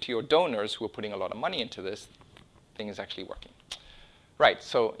you prove to your donors who are putting a lot of money into this thing is actually working? Right,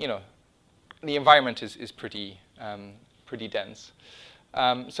 so the environment is pretty dense.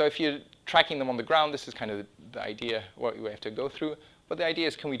 So if you tracking them on the ground, this is kind of the idea, what we have to go through. But the idea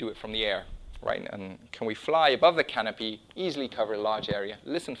is, can we do it from the air, right? And can we fly above the canopy, easily cover a large area,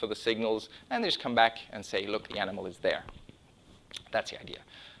 listen for the signals, and just come back and say, look, the animal is there. That's the idea.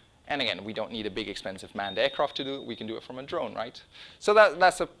 And again, we don't need a big, expensive manned aircraft to do it. We can do it from a drone, right? So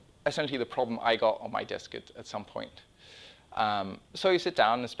that's essentially the problem I got on my desk at some point. So you sit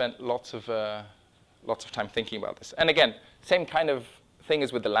down and spend lots of time thinking about this. And again, same kind of thing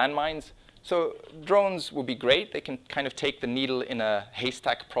as with the landmines. So drones will be great. They can kind of take the needle in a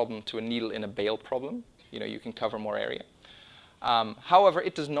haystack problem to a needle in a bale problem. You can cover more area. However,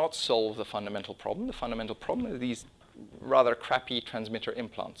 it does not solve the fundamental problem. The fundamental problem is these rather crappy transmitter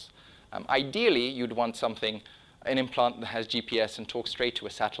implants. Ideally, you'd want an implant that has GPS and talks straight to a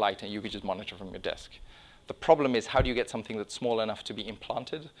satellite, and you could just monitor from your desk. The problem is, how do you get something that's small enough to be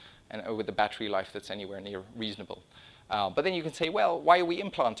implanted and with a battery life that's anywhere near reasonable? But then you can say, well, why are we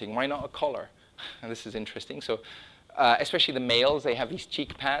implanting? Why not a collar? And this is interesting. So especially the males, they have these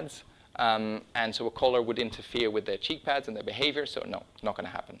cheek pads. And so a collar would interfere with their cheek pads and their behavior. So no, not going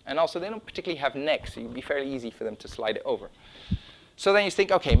to happen. And also, they don't particularly have necks. So it would be fairly easy for them to slide it over. So then you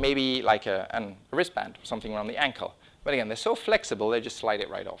think, OK, maybe like a wristband or something around the ankle. But again, they're so flexible, they just slide it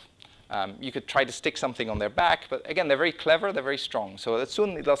right off. You could try to stick something on their back. But again, they're very clever. They're very strong. So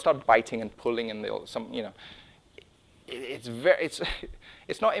soon they'll start biting and pulling. And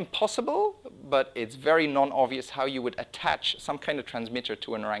it's not impossible, but it's very non-obvious how you would attach some kind of transmitter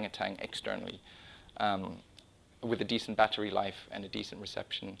to an orangutan externally with a decent battery life and a decent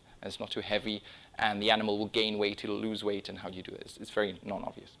reception, and it's not too heavy, and the animal will gain weight, it'll lose weight, and how do you do it? It's very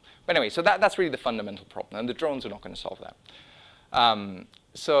non-obvious. But anyway, so that's really the fundamental problem, and the drones are not going to solve that. And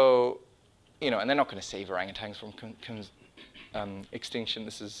they're not going to save orangutans from extinction.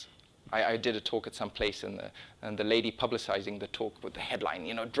 I did a talk at some place, and the lady publicizing the talk with the headline,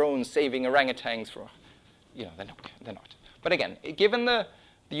 drones saving orangutans for, they're not. But again, given the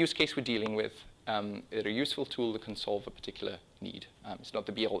use case we're dealing with, they're a useful tool that can solve a particular need. It's not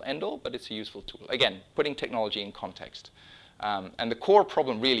the be-all, end-all, but it's a useful tool. Again, putting technology in context. And the core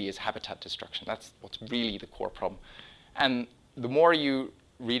problem really is habitat destruction. That's what's really the core problem. And the more you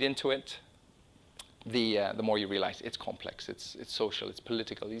read into it, the more you realize it's complex, it's social, it's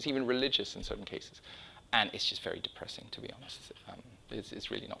political, it's even religious in certain cases. And it's just very depressing, to be honest. It's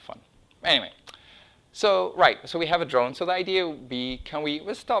really not fun. Anyway, so we have a drone. So the idea would be,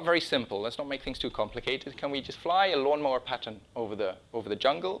 let's start very simple. Let's not make things too complicated. Can we just fly a lawnmower pattern over the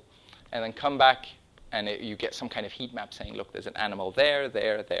jungle, and then come back, and you get some kind of heat map saying, look, there's an animal there,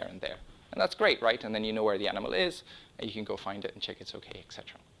 there, there, and there. And that's great, right? And then you know where the animal is, and you can go find it and check it's OK,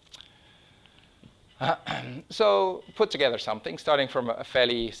 etc. So put together something, starting from a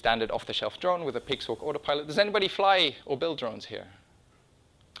fairly standard off-the-shelf drone with a Pixhawk autopilot. Does anybody fly or build drones here?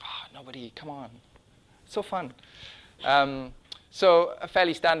 Nobody, come on. It's so fun. So a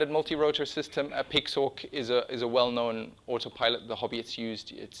fairly standard multi-rotor system. A Pixhawk is a well-known autopilot. The hobby it's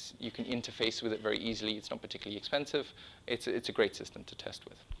used, you can interface with it very easily. It's not particularly expensive. It's a great system to test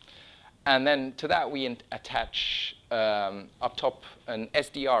with. And then to that, we attach up top an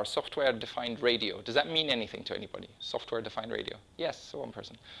SDR, software-defined radio. Does that mean anything to anybody? Software-defined radio? Yes, so one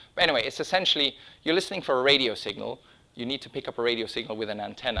person. But anyway, it's essentially, you're listening for a radio signal. You need to pick up a radio signal with an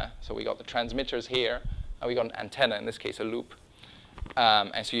antenna. So we got the transmitters here, and we got an antenna, in this case a loop.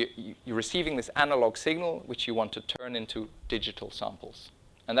 And so you're receiving this analog signal, which you want to turn into digital samples.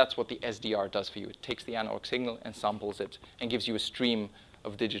 And that's what the SDR does for you. It takes the analog signal and samples it and gives you a stream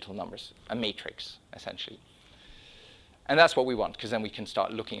of digital numbers, a matrix, essentially. And that's what we want, because then we can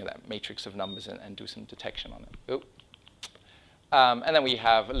start looking at that matrix of numbers and do some detection on it. And then we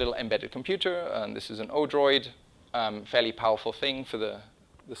have a little embedded computer. And this is an Odroid, fairly powerful thing for the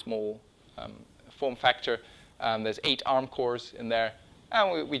small form factor. There's 8 ARM cores in there.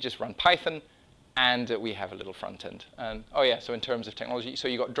 And we just run Python. And we have a little front end. And so in terms of technology, so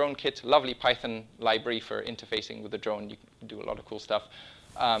you got DroneKit, lovely Python library for interfacing with the drone. You can do a lot of cool stuff.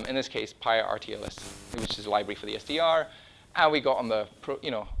 In this case, PyRTLS, which is a library for the SDR. And we got on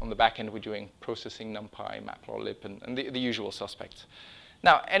the back end, we're doing processing, NumPy, Matplotlib, and the usual suspects.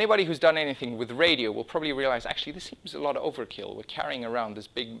 Now, anybody who's done anything with radio will probably realize, actually, this seems a lot of overkill. We're carrying around this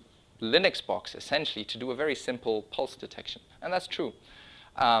big Linux box, essentially, to do a very simple pulse detection. And that's true.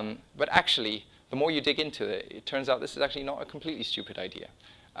 But actually, the more you dig into it, it turns out this is actually not a completely stupid idea.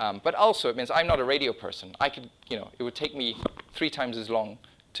 But also, it means I'm not a radio person. It would take me 3 times as long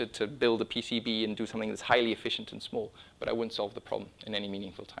to build a PCB and do something that's highly efficient and small, but I wouldn't solve the problem in any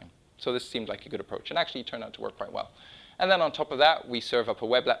meaningful time. So this seemed like a good approach, and actually it turned out to work quite well. And then on top of that, we serve up a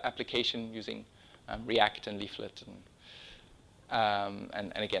web application using React and Leaflet.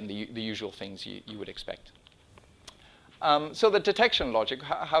 And again, the usual things you would expect. So the detection logic,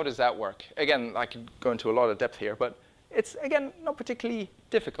 how does that work? Again, I could go into a lot of depth here, but it's, again, not particularly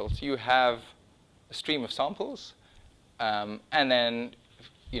difficult. You have a stream of samples, and then,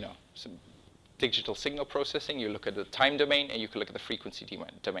 some digital signal processing. You look at the time domain, and you can look at the frequency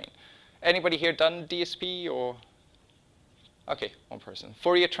domain. Anybody here done DSP or? OK, one person.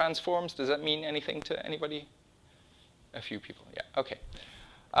 Fourier transforms, does that mean anything to anybody? A few people, yeah, OK.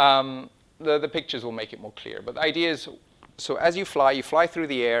 The pictures will make it more clear. But the idea is, so as you fly through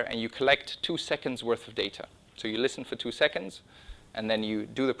the air, and you collect 2 seconds worth of data. So you listen for 2 seconds, and then you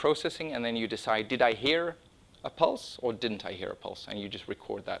do the processing, and then you decide, did I hear a pulse, or didn't I hear a pulse? And you just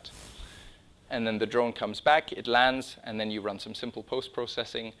record that. And then the drone comes back, it lands, and then you run some simple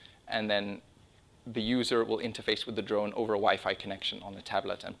post-processing, and then the user will interface with the drone over a Wi-Fi connection on the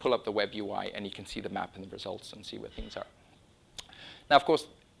tablet and pull up the web UI, and you can see the map and the results and see where things are. Now, of course,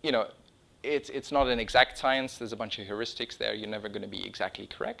 it's not an exact science. There's a bunch of heuristics there. You're never going to be exactly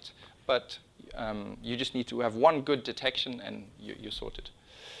correct. But you just need to have one good detection, and you're sorted.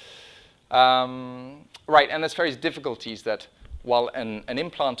 Right, and there's various difficulties that while an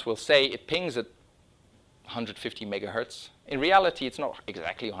implant will say it pings at 150 megahertz, in reality, it's not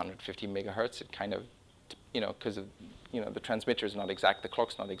exactly 150 megahertz. It kind of, because of, the transmitter is not exact, the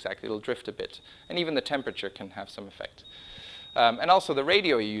clock's not exact, it'll drift a bit. And even the temperature can have some effect. And also the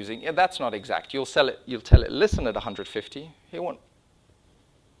radio you're using, that's not exact. You'll tell it, listen at 150. It won't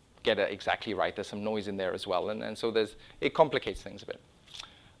get it exactly right. There's some noise in there as well. And so it complicates things a bit.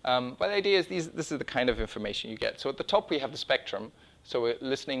 But the idea is this is the kind of information you get. So at the top, we have the spectrum. So we're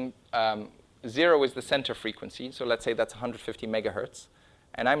listening, 0 is the center frequency. So let's say that's 150 megahertz.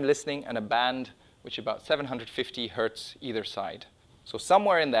 And I'm listening in a band which is about 750 hertz either side. So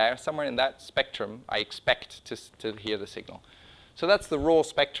somewhere in there, somewhere in that spectrum, I expect to hear the signal. So that's the raw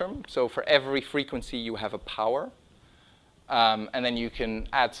spectrum. So for every frequency, you have a power. And then you can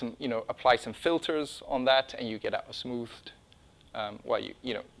add some, apply some filters on that, and you get out a smoothed.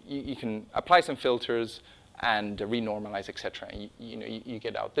 You can apply some filters and renormalize, et cetera. And you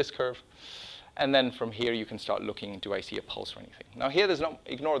get out this curve. And then from here, you can start looking, do I see a pulse or anything? Now here,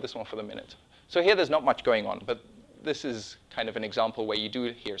 ignore this one for the minute. So here, there's not much going on. But this is kind of an example where you do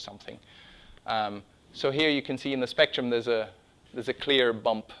hear something. So here, you can see in the spectrum, there's a clear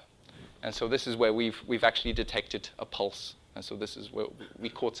bump. And so this is where we've actually detected a pulse. And so this is where we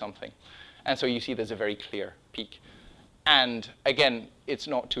caught something. And so you see there's a very clear peak. And again, it's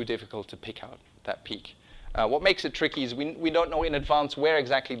not too difficult to pick out that peak. What makes it tricky is we don't know in advance where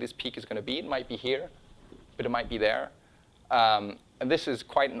exactly this peak is going to be. It might be here, but it might be there. And this is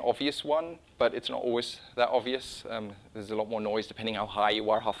quite an obvious one, but it's not always that obvious. There's a lot more noise depending how high you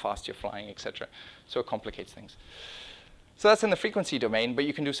are, how fast you're flying, et cetera. So it complicates things. So that's in the frequency domain, but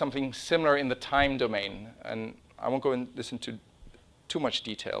you can do something similar in the time domain. And I won't go into too much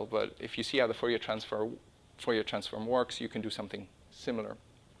detail, but if you see how the Fourier transform works, you can do something similar.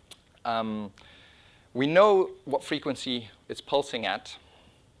 We know what frequency it's pulsing at,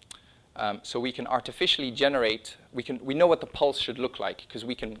 so we can artificially generate. We know what the pulse should look like because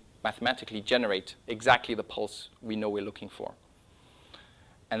we can mathematically generate exactly the pulse we know we're looking for.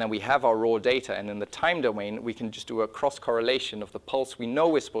 And then we have our raw data, and in the time domain, we can just do a cross correlation of the pulse we know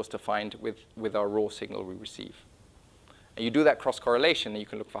we're supposed to find with our raw signal we receive. And you do that cross correlation, and you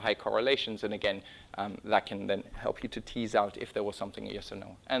can look for high correlations, and again, that can then help you to tease out if there was something yes or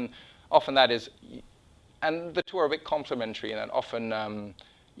no. And often that is, and the two are a bit complementary, and often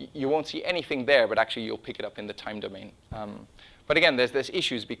you won't see anything there, but actually you'll pick it up in the time domain. But again, there's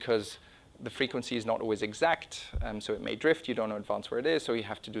issues because the frequency is not always exact, so it may drift. You don't know in advance where it is, so you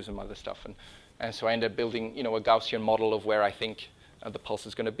have to do some other stuff. And so I end up building, a Gaussian model of where I think the pulse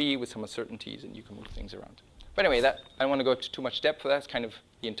is going to be with some uncertainties, and you can move things around. But anyway, I don't want to go to too much depth for that. It's kind of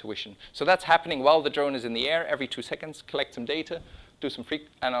the intuition. So that's happening while the drone is in the air. Every 2 seconds, collect some data, do some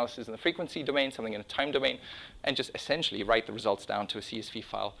analysis in the frequency domain, something in the time domain, and just essentially write the results down to a CSV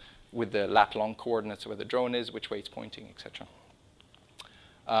file with the lat-long coordinates where the drone is, which way it's pointing, et cetera.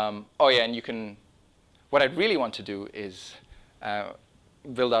 Oh yeah, and what I'd really want to do is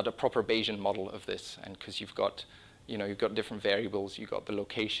build out a proper Bayesian model of this, and because you've got different variables, you've got the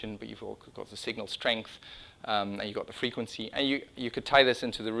location, but you've also got the signal strength, and you've got the frequency, and you could tie this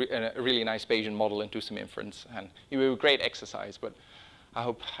into a really nice Bayesian model and do some inference, and it would be a great exercise, but I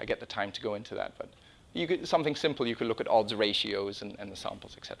hope I get the time to go into that. But something simple, you could look at odds ratios and the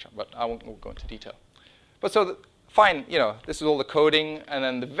samples, et cetera, but I won't go into detail. But so fine, this is all the coding, and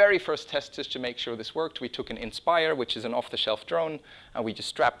then the very first test just to make sure this worked, we took an Inspire, which is an off-the-shelf drone, and we just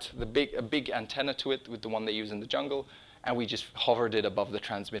strapped a big antenna to it with the one they use in the jungle, and we just hovered it above the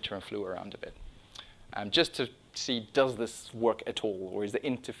transmitter and flew around a bit, just to see, does this work at all, or is the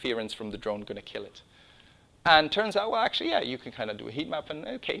interference from the drone going to kill it? And turns out, well, actually, yeah, you can kind of do a heat map, and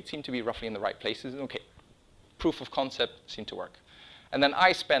OK, it seemed to be roughly in the right places. OK, proof of concept seemed to work. And then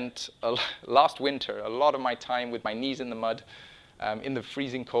I spent, last winter, a lot of my time with my knees in the mud, in the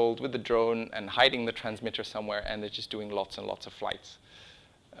freezing cold, with the drone, and hiding the transmitter somewhere, and they're just doing lots and lots of flights.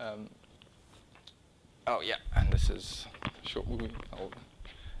 Oh, yeah, and this is short movie.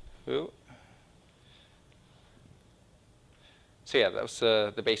 So yeah, that was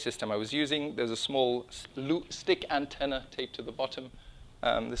the base system I was using. There's a small stick antenna taped to the bottom.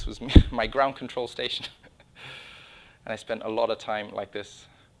 This was my ground control station. And I spent a lot of time like this.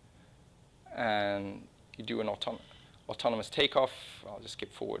 And you do an autonomous takeoff. I'll just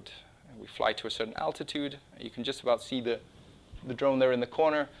skip forward. And we fly to a certain altitude. You can just about see the drone there in the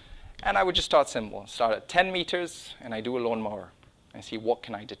corner. And I would just start simple. Start at 10 meters, and I do a lawnmower. And see what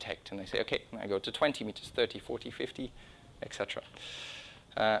can I detect. And I say, OK, and I go to 20 meters, 30, 40, 50. Etc.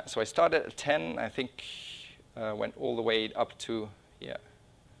 So I started at 10. I think went all the way up to, yeah,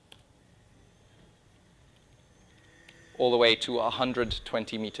 all the way to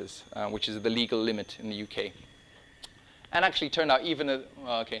 120 meters, which is the legal limit in the UK. And actually turned out even at,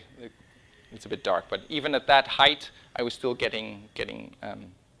 well, OK, it's a bit dark, but even at that height, I was still getting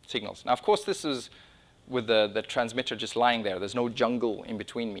signals. Now, of course, this is with the transmitter just lying there. There's no jungle in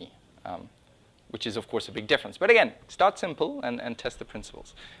between me. Which is, of course, a big difference. But again, start simple and test the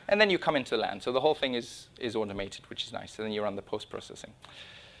principles. And then you come into land. So the whole thing is automated, which is nice. And then you run the post-processing.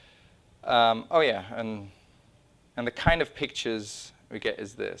 Oh, yeah, and the kind of pictures we get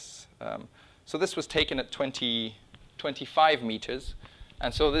is this. So this was taken at 25 meters.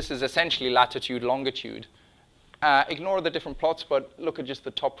 And so this is essentially latitude, longitude. Ignore the different plots, but look at just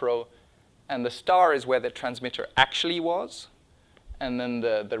the top row. And the star is where the transmitter actually was. And then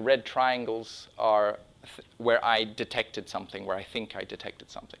the red triangles are where I detected something, where I think I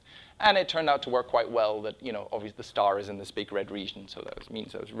detected something. And it turned out to work quite well that, you know, obviously the star is in this big red region, so that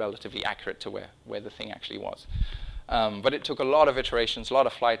means it was relatively accurate to where the thing actually was. But it took a lot of iterations, a lot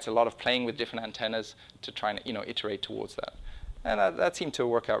of flights, a lot of playing with different antennas to try and, you know, iterate towards that. And that seemed to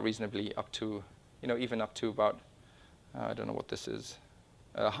work out reasonably up to, you know, even up to about, I don't know what this is,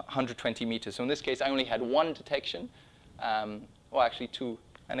 120 meters. So in this case, I only had one detection. Well, actually two,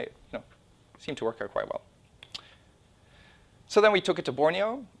 and it, you know, seemed to work out quite well. So then we took it to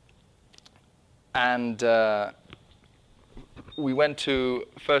Borneo, and we went to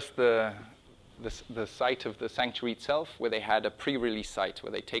first the site of the sanctuary itself, where they had a pre-release site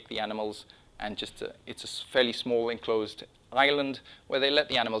where they take the animals and just it's a fairly small enclosed island where they let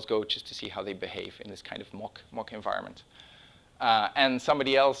the animals go just to see how they behave in this kind of mock environment. And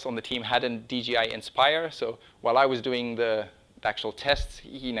somebody else on the team had a DJI Inspire, so while I was doing the actual tests,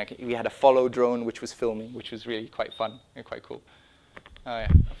 we had a follow drone which was filming, which was really quite fun and quite cool. Yeah.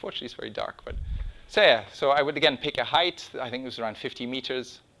 Unfortunately, it's very dark, but so yeah. So I would again pick a height. I think it was around 50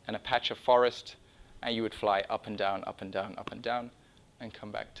 meters, and a patch of forest, and you would fly up and down, up and down, up and down, and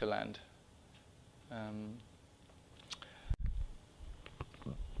come back to land.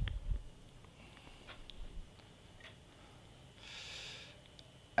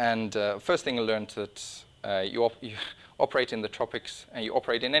 And first thing I learned that you operate in the tropics, and you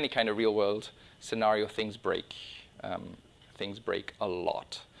operate in any kind of real-world scenario, things break. Things break a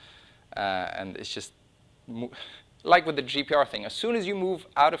lot. And it's just, like with the GPR thing, as soon as you move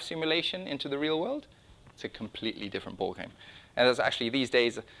out of simulation into the real world, it's a completely different ballgame. And there's actually these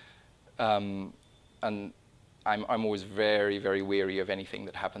days, and I'm always very, very wary of anything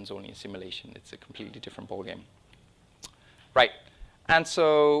that happens only in simulation. It's a completely different ballgame. Right. And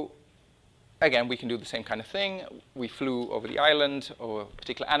so, again, we can do the same kind of thing. We flew over the island, or a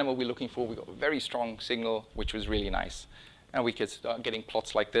particular animal we're looking for. We got a very strong signal, which was really nice. And we could start getting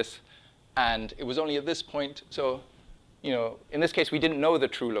plots like this. And it was only at this point, so, you know, in this case, we didn't know the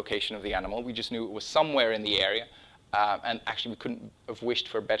true location of the animal. We just knew it was somewhere in the area. And actually, we couldn't have wished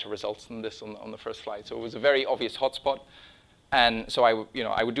for better results than this on the first flight. So it was a very obvious hotspot. And so I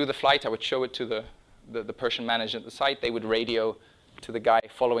would do the flight. I would show it to the Persian manager at the site. They would radio to the guy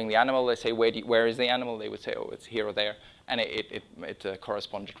following the animal. They say, where is the animal? They would say, oh, it's here or there. And it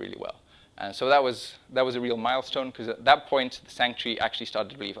corresponded really well. And so that was a real milestone, because at that point, the sanctuary actually started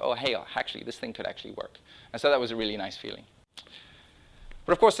to believe, oh, hey, actually, this thing could actually work. And so that was a really nice feeling.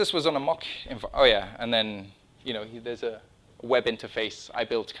 But of course, this was on a mock environment. Oh, yeah. And then, you know, there's a web interface I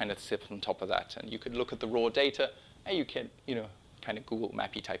built kind of to sit on top of that. And you could look at the raw data, and you can, you know, kind of Google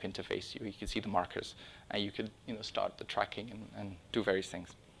Mappy type interface. You could see the markers, and you could, you know, start the tracking and do various things.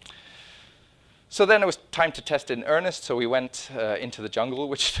 So then it was time to test it in earnest, so we went into the jungle,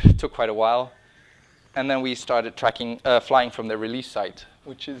 which took quite a while. And then we started flying from the release site,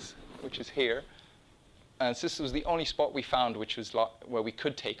 which is here. And so this was the only spot we found which was where we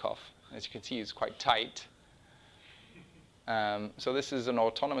could take off. As you can see, it's quite tight. So this is an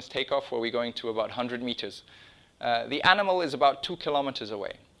autonomous takeoff where we're going to about 100 meters. The animal is about 2 kilometers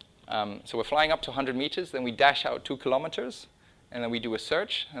away. So we're flying up to 100 meters, then we dash out 2 kilometers, and then we do a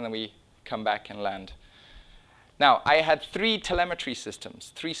search, and then we come back and land. Now, I had 3 telemetry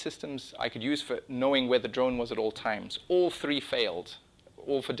systems, 3 systems I could use for knowing where the drone was at all times. All 3 failed,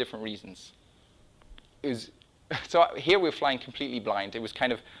 all for different reasons. So here we're flying completely blind. It was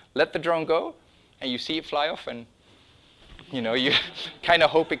kind of, let the drone go, and you see it fly off, and you kind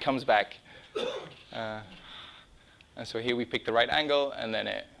of hope it comes back. And so here we pick the right angle, and then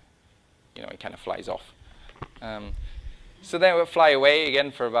it kind of flies off. So then we'll fly away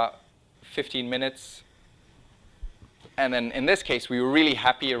again for about 15 minutes. And then in this case, we were really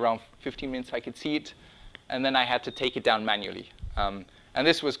happy. Around 15 minutes, I could see it. And then I had to take it down manually. And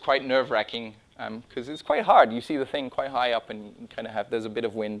this was quite nerve-wracking, because it's quite hard. You see the thing quite high up, and you kind of there's a bit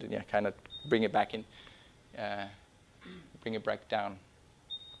of wind, and you kind of bring it back in, bring it back down.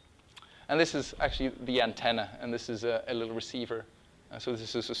 And this is actually the antenna, and this is a little receiver. So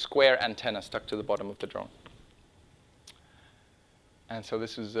this is a square antenna stuck to the bottom of the drone. And so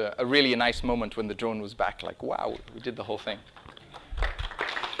this was a really nice moment when the drone was back, like, wow, we did the whole thing.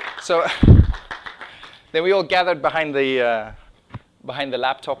 So then we all gathered behind the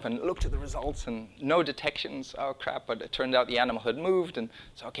laptop and looked at the results, and no detections. Oh, crap, but it turned out the animal had moved, and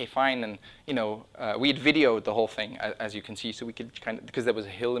so, OK, fine. And we had videoed the whole thing, as you can see, so we could kind of, because there was a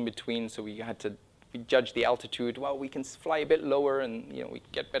hill in between, so we judged the altitude. Well, we can fly a bit lower, and we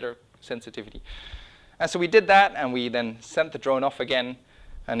get better sensitivity. And so we did that, and we then sent the drone off again,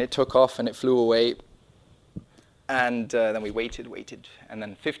 and it took off, and it flew away. And then we waited, and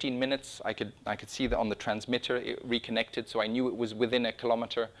then 15 minutes, I could see that on the transmitter it reconnected, so I knew it was within a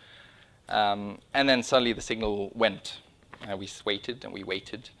kilometer. And then suddenly the signal went. We waited, and we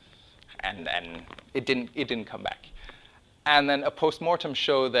waited, and it didn't come back. And then a post-mortem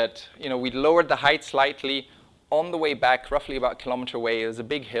showed that we'd lowered the height slightly. On the way back, roughly about a kilometer away, there's a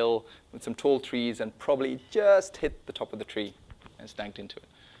big hill with some tall trees, and probably just hit the top of the tree and snagged into it.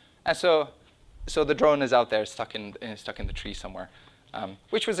 And so the drone is out there stuck in the tree somewhere,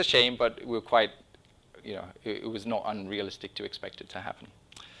 which was a shame, but we were quite, it was not unrealistic to expect it to happen.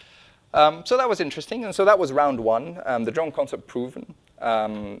 So that was interesting, and so that was round 1. The drone concept proven.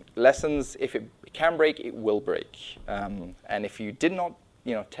 Lessons: if it can break, it will break, and if you did not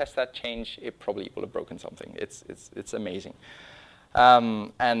test that change, it probably will have broken something. It's amazing.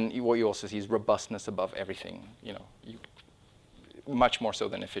 And what you also see is robustness above everything, much more so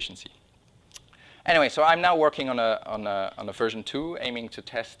than efficiency. Anyway, so I'm now working on a version 2, aiming to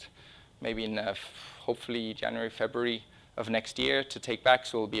test maybe in hopefully January, February of next year to take back,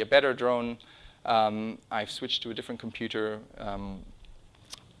 so it'll be a better drone. I've switched to a different computer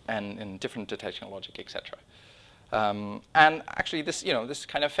and different detection logic, etc. And actually, this is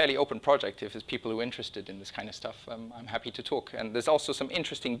kind of fairly open project. If there's people who are interested in this kind of stuff, I'm happy to talk. And there's also some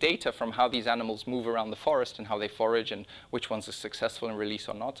interesting data from how these animals move around the forest and how they forage and which ones are successful in release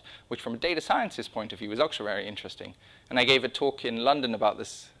or not, which from a data scientist point of view is also very interesting. And I gave a talk in London about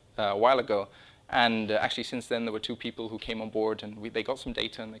this a while ago. And actually, since then, there were 2 people who came on board, and they got some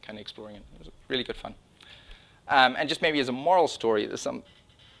data, and they're kind of exploring it. It was really good fun. And just maybe as a moral story, there's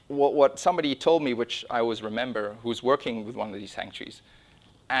what somebody told me, which I always remember, who's working with one of these sanctuaries.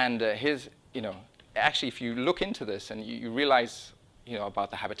 And actually, if you look into this and you realize, about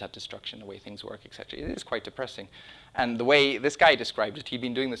the habitat destruction, the way things work, etc., it is quite depressing. And the way this guy described it, he'd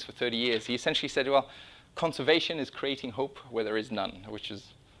been doing this for 30 years. He essentially said, well, conservation is creating hope where there is none, which is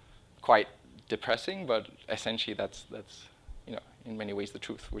quite depressing, but essentially that's in many ways the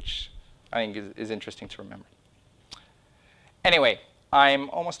truth, which I think is interesting to remember. Anyway, I'm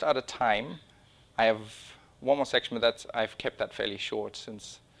almost out of time. I have one more section, but I've kept that fairly short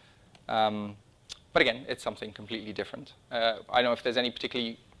since. But again, it's something completely different. I don't know if there's any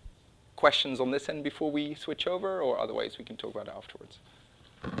particular questions on this end before we switch over, or otherwise we can talk about it afterwards.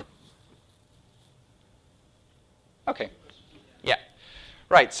 OK. Yeah.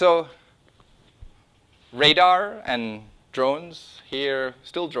 Right. So radar and drones here,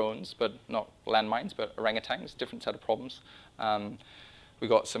 still drones, but not landmines, but orangutans, different set of problems. We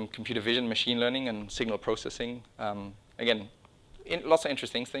got some computer vision, machine learning, and signal processing. Again, lots of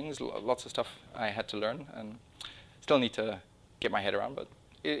interesting things, lots of stuff I had to learn, and still need to get my head around. But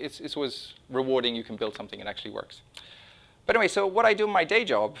it was rewarding. You can build something that actually works. But anyway, so what I do in my day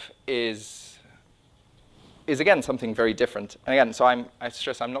job is is again something very different. And again, so I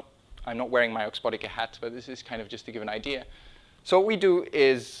stress I'm not wearing my Oxbotica hat, but this is kind of just to give an idea. So what we do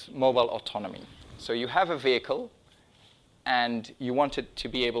is mobile autonomy. So you have a vehicle, and you want it to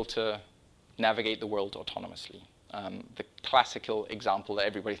be able to navigate the world autonomously. The classical example that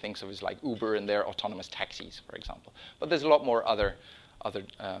everybody thinks of is like Uber and their autonomous taxis, for example. But there's a lot more other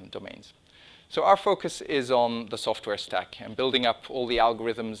domains. So our focus is on the software stack and building up all the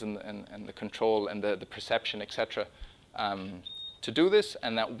algorithms and the control and the perception, etc., to do this,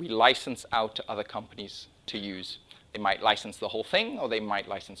 and that we license out to other companies to use. They might license the whole thing, or they might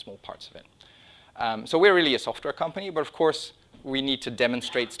license small parts of it. So we're really a software company, but of course, we need to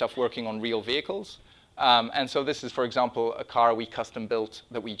demonstrate stuff working on real vehicles. And so this is, for example, a car we custom built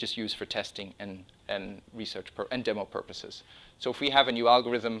that we just use for testing and research and demo purposes. So if we have a new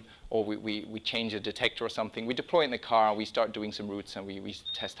algorithm, or we change a detector or something, we deploy it in the car, we start doing some routes, and we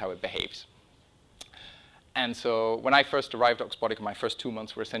test how it behaves. And so when I first arrived at Oxbotica, my first 2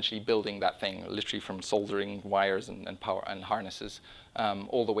 months were essentially building that thing, literally from soldering wires and power and harnesses,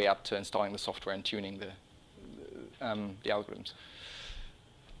 all the way up to installing the software and tuning the algorithms.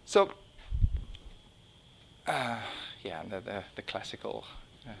 So, yeah, the classical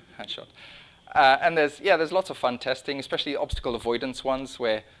handshot. And there's lots of fun testing, especially obstacle avoidance ones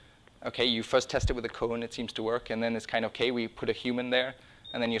where, okay, you first test it with a cone, it seems to work, and then it's kind of, okay, we put a human there,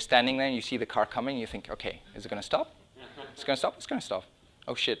 and then you're standing there and you see the car coming, and you think, okay, is it going to stop? It's going to stop? It's going to stop.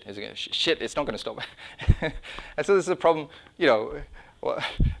 Oh, shit, is it gonna, shit, it's not going to stop. And so this is a problem, you know, well,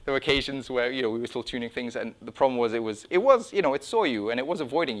 there were occasions where, you know, we were still tuning things, and the problem was you know, it saw you, and it was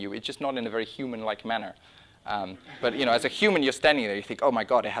avoiding you. It's just not in a very human-like manner. But, you know, as a human, you're standing there, you think, oh my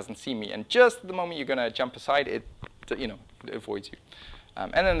God, it hasn't seen me. And just the moment you're going to jump aside, it, you know, it avoids you.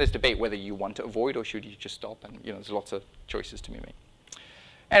 And then there's debate whether you want to avoid or should you just stop. And, you know, there's lots of choices to be made.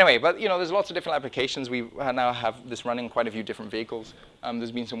 Anyway, but, you know, there's lots of different applications. We now have this running quite a few different vehicles.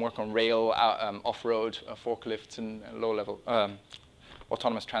 There's been some work on rail, off-road, forklifts, and low-level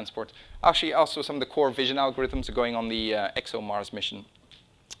autonomous transport. Actually, also some of the core vision algorithms are going on the ExoMars mission.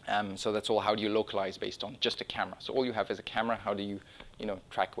 So that's all, how do you localize based on just a camera? So all you have is a camera. How do you, you know,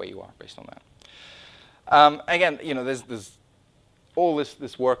 track where you are based on that? Again, you know, there's all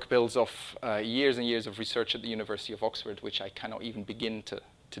this work builds off years and years of research at the University of Oxford, which I cannot even begin to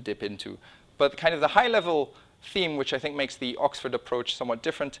dip into. But kind of the high-level theme, which I think makes the Oxford approach somewhat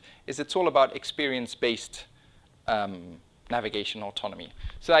different, is it's all about experience-based navigation autonomy.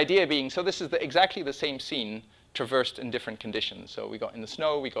 So the idea being, so this is exactly the same scene traversed in different conditions. So we got in the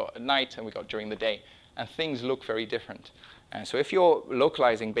snow, we got at night, and we got during the day. And things look very different. And so if you're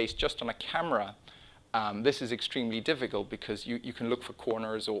localizing based just on a camera, this is extremely difficult because you can look for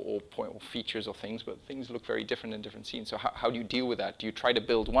corners or features or things, but things look very different in different scenes. So how do you deal with that? Do you try to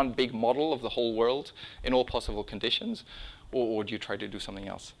build one big model of the whole world in all possible conditions, or do you try to do something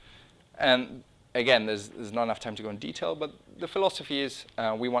else? And again, there's not enough time to go in detail, but the philosophy is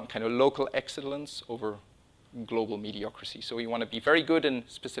we want kind of local excellence over global mediocrity. So we want to be very good in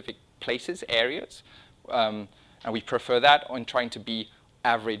specific places, areas, and we prefer that on trying to be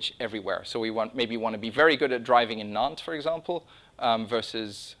average everywhere. So we maybe want to be very good at driving in Nantes, for example,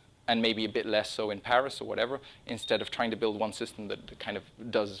 versus, and maybe a bit less so in Paris or whatever, instead of trying to build one system that kind of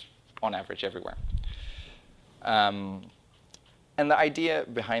does on average everywhere. And the idea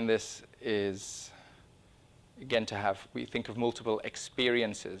behind this is, again, we think of multiple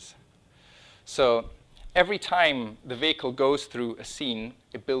experiences. So every time the vehicle goes through a scene,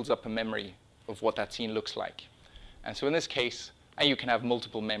 it builds up a memory of what that scene looks like. And so in this case, you can have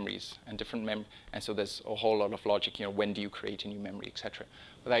multiple memories and different and so there's a whole lot of logic, you know, when do you create a new memory, etc.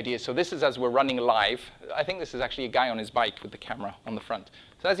 But the idea, so this is as we're running live. I think this is actually a guy on his bike with the camera on the front.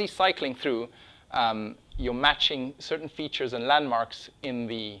 So as he's cycling through, you're matching certain features and landmarks in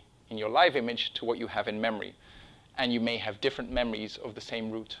your live image to what you have in memory. And you may have different memories of the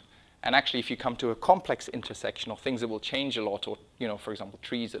same route. And actually, if you come to a complex intersection or things that will change a lot, or, you know, for example,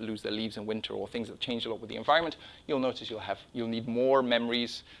 trees that lose their leaves in winter, or things that change a lot with the environment, you'll notice you'll need more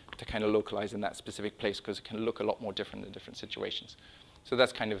memories to kind of localize in that specific place, because it can look a lot more different in different situations. So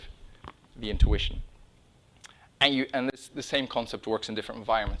that's kind of the intuition. And the same concept works in different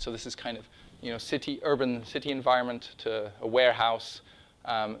environments. So this is kind of, you know, urban city environment to a warehouse.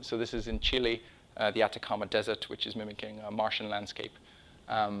 So this is in Chile, the Atacama Desert, which is mimicking a Martian landscape.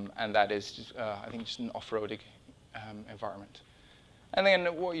 And that is, just, I think, just an off-roading environment. And then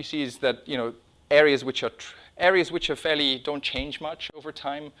what you see is that, you know, areas which are fairly don't change much over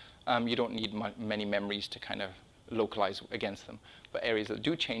time. You don't need many memories to kind of localize against them. But areas that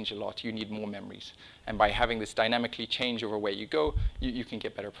do change a lot, you need more memories. And by having this dynamically change over where you go, you can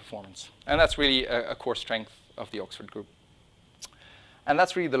get better performance. And that's really a core strength of the Oxford group. And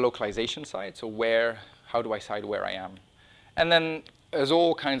that's really the localization side. So how do I decide where I am? And then there's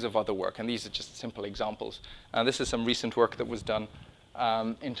all kinds of other work. And these are just simple examples. This is some recent work that was done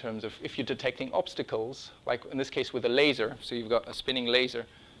in terms of if you're detecting obstacles, like in this case with a laser. So you've got a spinning laser.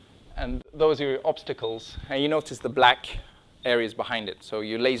 And those are your obstacles. And you notice the black areas behind it. So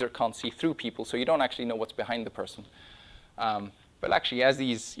your laser can't see through people, so you don't actually know what's behind the person. But actually, as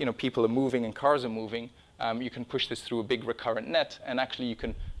these people are moving and cars are moving, you can push this through a big recurrent net, and actually you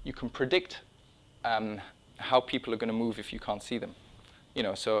can predict how people are going to move if you can't see them.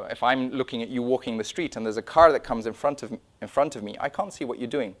 So if I'm looking at you walking the street and there's a car that comes in front of me, I can't see what you're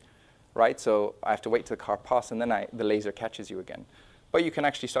doing, right? So I have to wait till the car passes, and then the laser catches you again. But you can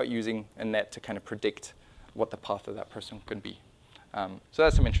actually start using a net to kind of predict what the path of that person could be. So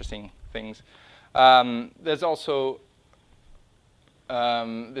that's some interesting things. There's also,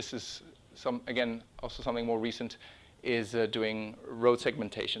 this is also something more recent, is doing road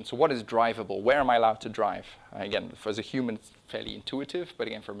segmentation. So what is drivable? Where am I allowed to drive? Again, as a human, it's fairly intuitive, but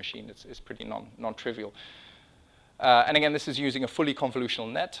again, for a machine, it's pretty non-trivial. And again, this is using a fully convolutional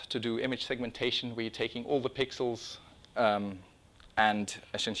net to do image segmentation, where you're taking all the pixels and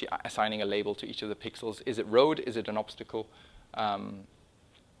essentially assigning a label to each of the pixels. Is it road? Is it an obstacle? And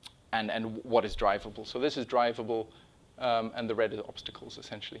what is drivable? So this is drivable, and the red is obstacles,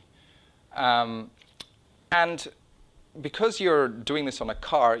 essentially. And because you're doing this on a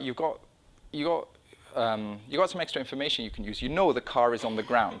car, you got some extra information you can use. You know the car is on the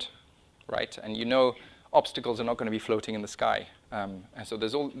ground, right? And you know obstacles are not going to be floating in the sky. And so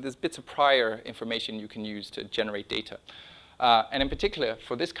there's bits of prior information you can use to generate data. And in particular,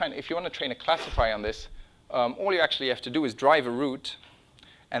 for this if you want to train a classifier on this, all you actually have to do is drive a route,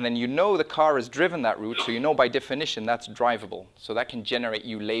 and then you know the car has driven that route, so you know by definition that's drivable. So that can generate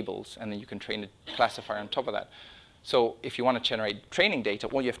you labels, and then you can train a classifier on top of that. So if you want to generate training data,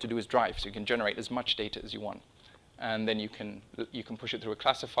 all you have to do is drive. So you can generate as much data as you want. And then you can push it through a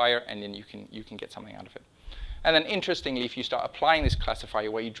classifier, and then you can get something out of it. And then interestingly, if you start applying this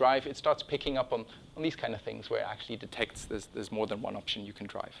classifier where you drive, it starts picking up on these kind of things where it actually detects there's more than one option you can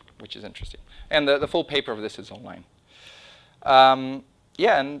drive, which is interesting. And the full paper of this is online.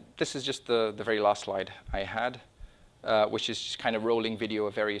 Yeah, and this is just the very last slide I had, which is just kind of rolling video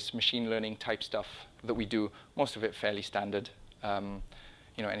of various machine learning type stuff that we do, most of it fairly standard.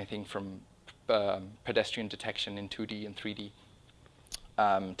 Anything from pedestrian detection in 2D and 3D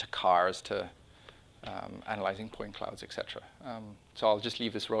to cars to analyzing point clouds, etc. So I'll just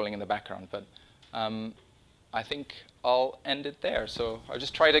leave this rolling in the background, but I think I'll end it there. So I'll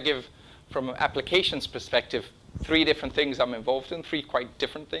just try to give, from an applications perspective, 3 different things I'm involved in, 3 quite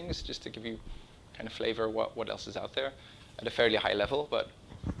different things, just to give you kind of flavor what else is out there at a fairly high level. But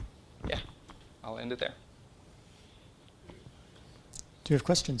yeah, I'll end it there. Do you have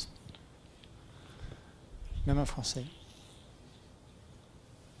questions? Même en français.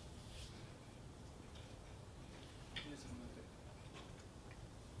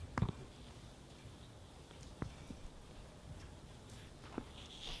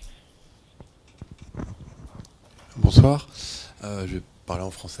 Bonsoir, je vais parler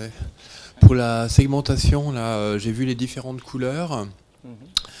en français. Pour la segmentation, là, j'ai vu les différentes couleurs.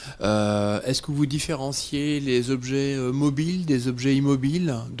 Est-ce que vous différenciez les objets mobiles des objets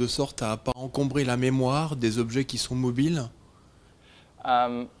immobiles, de sorte à ne pas encombrer la mémoire des objets qui sont mobiles? So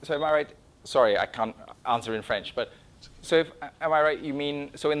am I right? Sorry, I can't answer in French, but so am I right? You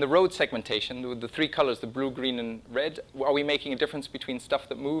mean, so in the road segmentation, with the 3 colors, the blue, green, and red, are we making a difference between stuff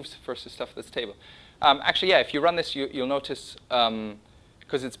that moves versus stuff that's stable? Actually, yeah, if you run this, you'll notice,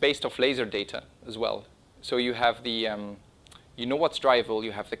 because it's based off laser data as well. So you have the, you know what's drivable,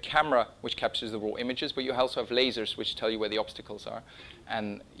 you have the camera, which captures the raw images, but you also have lasers, which tell you where the obstacles are,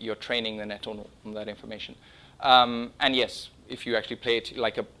 and you're training the net on that information. And yes, if you actually play it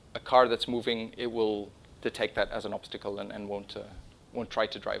like a car that's moving, it will detect that as an obstacle and won't try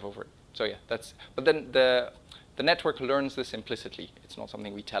to drive over it. So yeah, but then the network learns this implicitly. It's not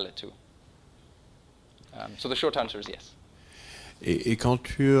something we tell it to. So the short answer is yes. Et quand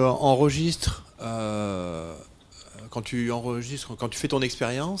tu enregistres, quand tu fais ton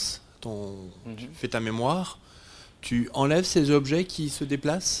expérience, tu fais ta mémoire, tu enlèves ces objets qui se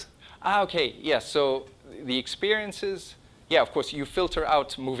déplacent? Ah, okay, yeah. So the experiences, yeah, of course, you filter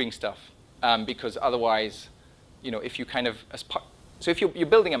out moving stuff because otherwise, if you kind of, so if you're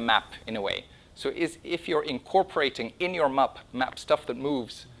building a map in a way, so if you're incorporating in your map stuff that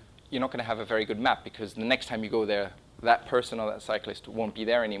moves, you're not going to have a very good map, because the next time you go there, that person or that cyclist won't be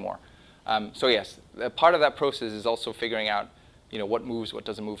there anymore. So yes, part of that process is also figuring out, what moves, what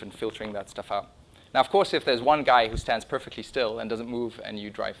doesn't move, and filtering that stuff out. Now, of course, if there's one guy who stands perfectly still and doesn't move, and you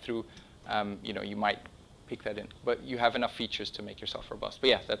drive through, you might pick that in. But you have enough features to make yourself robust. But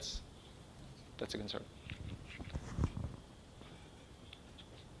yeah, that's a concern.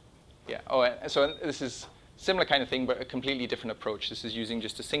 Yeah. Oh, and so this is similar kind of thing, but a completely different approach. This is using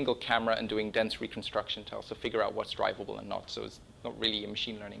just a single camera and doing dense reconstruction to also figure out what's drivable and not. So it's not really a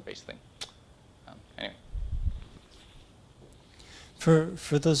machine learning-based thing. Anyway.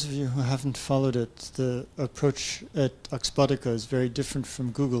 For those of you who haven't followed it, the approach at Oxbotica is very different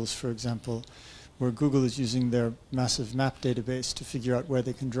from Google's, for example, where Google is using their massive map database to figure out where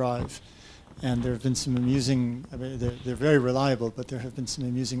they can drive. And there have been some amusing, they're very reliable, but there have been some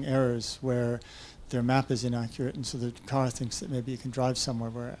amusing errors where their map is inaccurate, and so the car thinks that maybe you can drive somewhere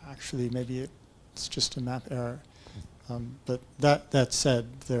where actually maybe it's just a map error. But that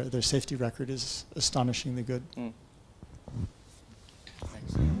said, their safety record is astonishingly good. Mm.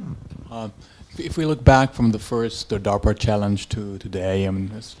 Thanks. If we look back from the first DARPA challenge to today,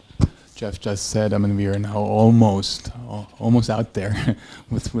 as Jeff just said, we are now almost out there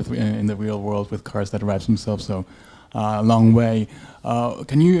with in the real world with cars that drive themselves. So a long way.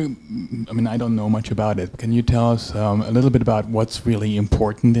 Can you? I don't know much about it. Can you tell us a little bit about what's really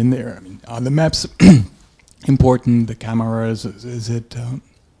important in there? Are the maps important? The cameras? Is it?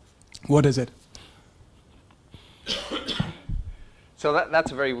 What is it? So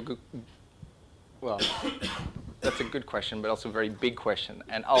that's a very good, that's a good question, but also a very big question.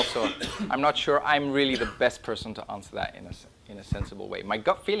 And also, I'm not sure I'm really the best person to answer that in a sensible way. My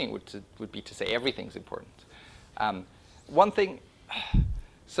gut feeling would be to say everything's important. One thing,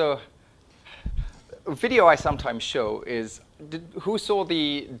 so a video I sometimes show is, who saw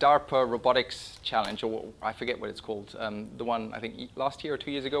the DARPA robotics challenge, or I forget what it's called, the one I think last year or 2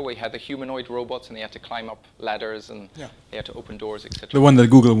 years ago, where you had the humanoid robots and they had to climb up ladders and they had to open doors, etc. The one that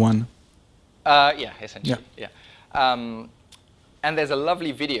Google won. Yeah, essentially. Yeah. And there's a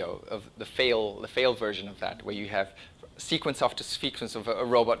lovely video of the fail version of that, where you have sequence after sequence of a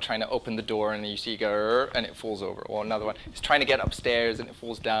robot trying to open the door, and you see go and it falls over, or another one is trying to get upstairs and it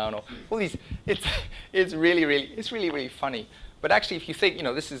falls down, or all these. It's really funny. But actually, if you think,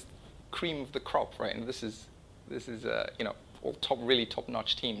 this is cream of the crop, right? And this is all really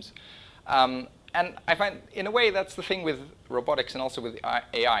top-notch teams. And I find, in a way, that's the thing with robotics and also with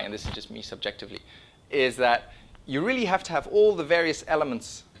AI, and this is just me subjectively, is that you really have to have all the various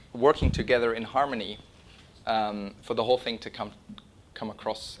elements working together in harmony for the whole thing to come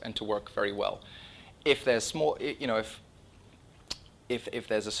across and to work very well. If there's small, if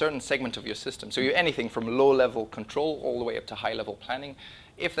there's a certain segment of your system, so you're anything from low-level control all the way up to high-level planning,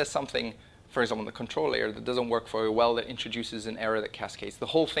 if there's something, for example, in the control layer that doesn't work very well, that introduces an error that cascades, the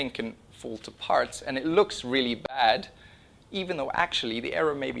whole thing can fall to parts, and it looks really bad, even though actually the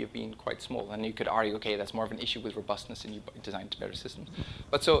error maybe have been quite small. And you could argue, okay, that's more of an issue with robustness and you designed better systems.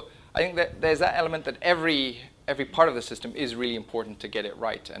 But so I think that there's that element that every part of the system is really important to get it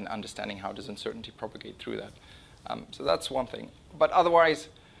right, and understanding how does uncertainty propagate through that. So that's one thing. But otherwise,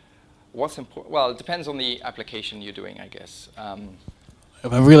 what's important? Well, it depends on the application you're doing, I guess.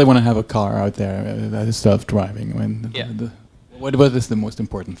 If I really want to have a car out there that is self-driving, what is the most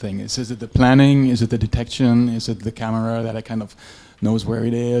important thing? Is it the planning? Is it the detection? Is it the camera that kind of knows where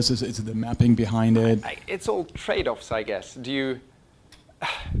it is? Is it the mapping behind it? It's all trade-offs, I guess. Do you,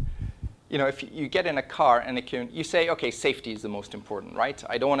 if you get in a car and you say, okay, safety is the most important, right?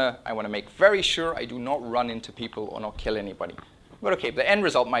 I want to make very sure I do not run into people or not kill anybody. But okay, the end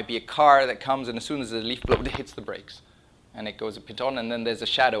result might be a car that comes, and as soon as the leaf blows, it hits the brakes, and it goes a bit on, and then there's a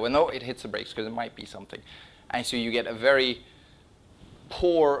shadow, and it hits the brakes because it might be something, and so you get a very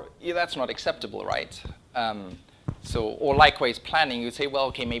poor, that's not acceptable, right? Or likewise, planning, you'd say, well,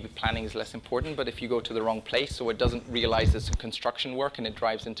 okay, maybe planning is less important, but if you go to the wrong place, so it doesn't realize there's some construction work and it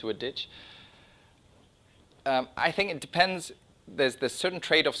drives into a ditch. I think it depends. There's certain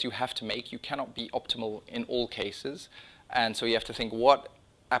trade-offs you have to make. You cannot be optimal in all cases. And so you have to think, what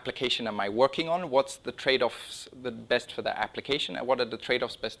application am I working on? What's the trade-offs the best for that application? And what are the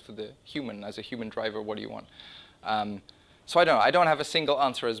trade-offs best for the human? As a human driver, what do you want? So I don't know. I don't have a single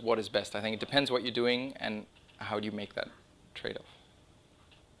answer as what is best. I think it depends what you're doing and how do you make that trade-off.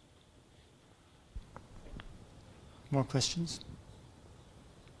 More questions?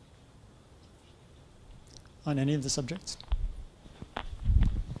 On any of the subjects?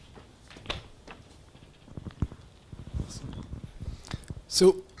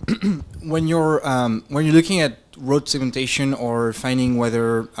 So when you're looking at road segmentation or finding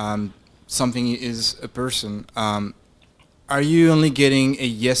whether something is a person, are you only getting a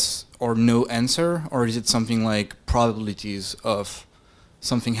yes or no answer, or is it something like probabilities of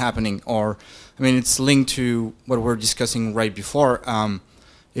something happening? Or, I mean, it's linked to what we were discussing right before.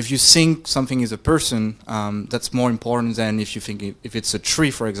 If you think something is a person, that's more important than if you think if it's a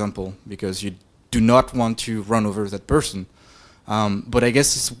tree, for example, because you do not want to run over that person. But I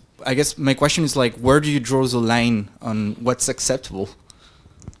guess my question is like, where do you draw the line on what's acceptable?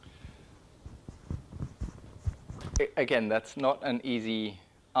 Again, that's not an easy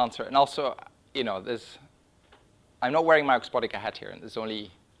answer. And also, you know, I'm not wearing my Oxbotica hat here, and there's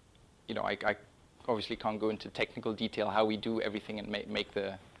only, you know, I obviously can't go into technical detail how we do everything and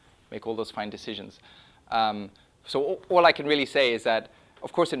make all those fine decisions. So all I can really say is that,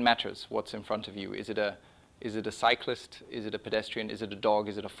 of course, it matters what's in front of you. Is it a cyclist? Is it a pedestrian? Is it a dog?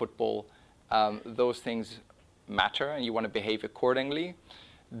 Is it a football? Those things matter, and you want to behave accordingly.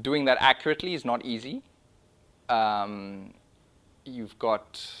 Doing that accurately is not easy. You've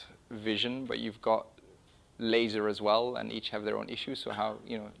got vision, but you've got laser as well, and each have their own issues. So how,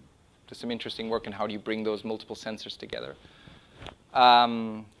 you know, there's some interesting work in how do you bring those multiple sensors together.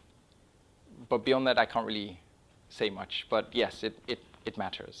 But beyond that, I can't really say much. But yes, it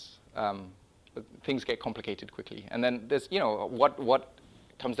matters. But things get complicated quickly. And then there's, you know, what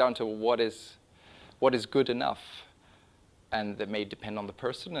comes down to what is good enough. And that may depend on the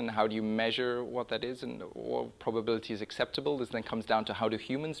person, and how do you measure what that is, and what probability is acceptable. This then comes down to how do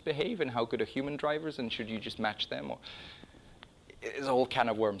humans behave, and how good are human drivers, and should you just match them? Or there's a whole can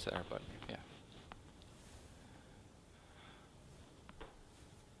of worms there, but yeah.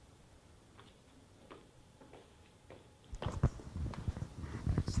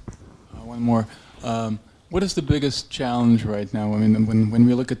 One more. What is the biggest challenge right now? I mean, when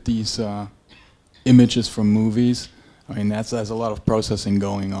we look at these images from movies, I mean, there's a lot of processing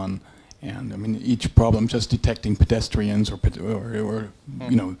going on, and I mean, each problem just detecting pedestrians or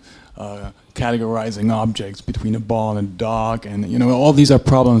you know, categorizing objects between a ball and a dog, and you know, all these are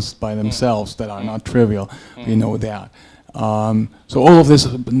problems by themselves that are not trivial. We know that. So all of this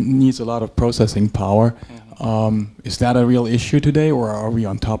needs a lot of processing power. Is that a real issue today, or are we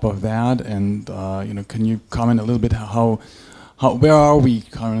on top of that? And you know, can you comment a little bit where are we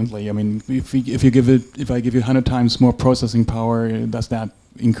currently? I mean, if I give you 100 times more processing power, does that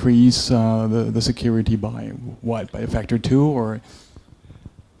increase the security by what? By a factor 2, or?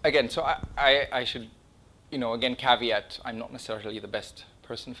 Again, so I should, you know, again caveat, I'm not necessarily the best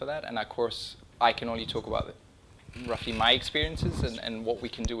person for that, and of course I can only talk about roughly my experiences and what we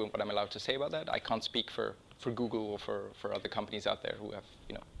can do and what I'm allowed to say about that. I can't speak for Google or for other companies out there who have,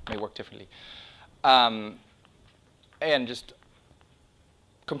 you know, may work differently. And just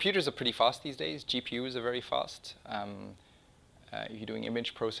computers are pretty fast these days. GPUs are very fast. If you're doing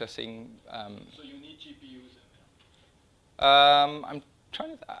image processing. So you need GPUs in there?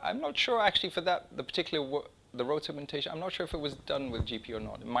 I'm not sure actually for that, the particular the road segmentation. I'm not sure if it was done with GPU or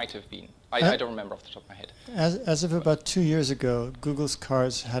not. It might have been. I don't remember off the top of my head. As of about 2 years ago, Google's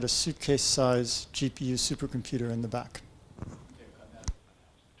cars had a suitcase-size GPU supercomputer in the back.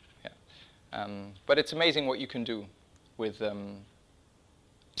 Yeah, but it's amazing what you can do with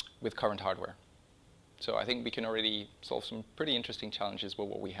current hardware. So I think we can already solve some pretty interesting challenges with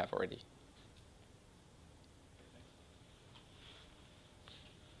what we have already.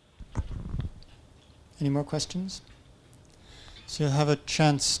 Any more questions? So you'll have a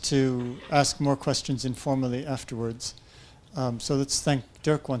chance to ask more questions informally afterwards. So let's thank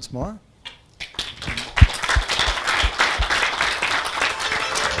Dirk once more.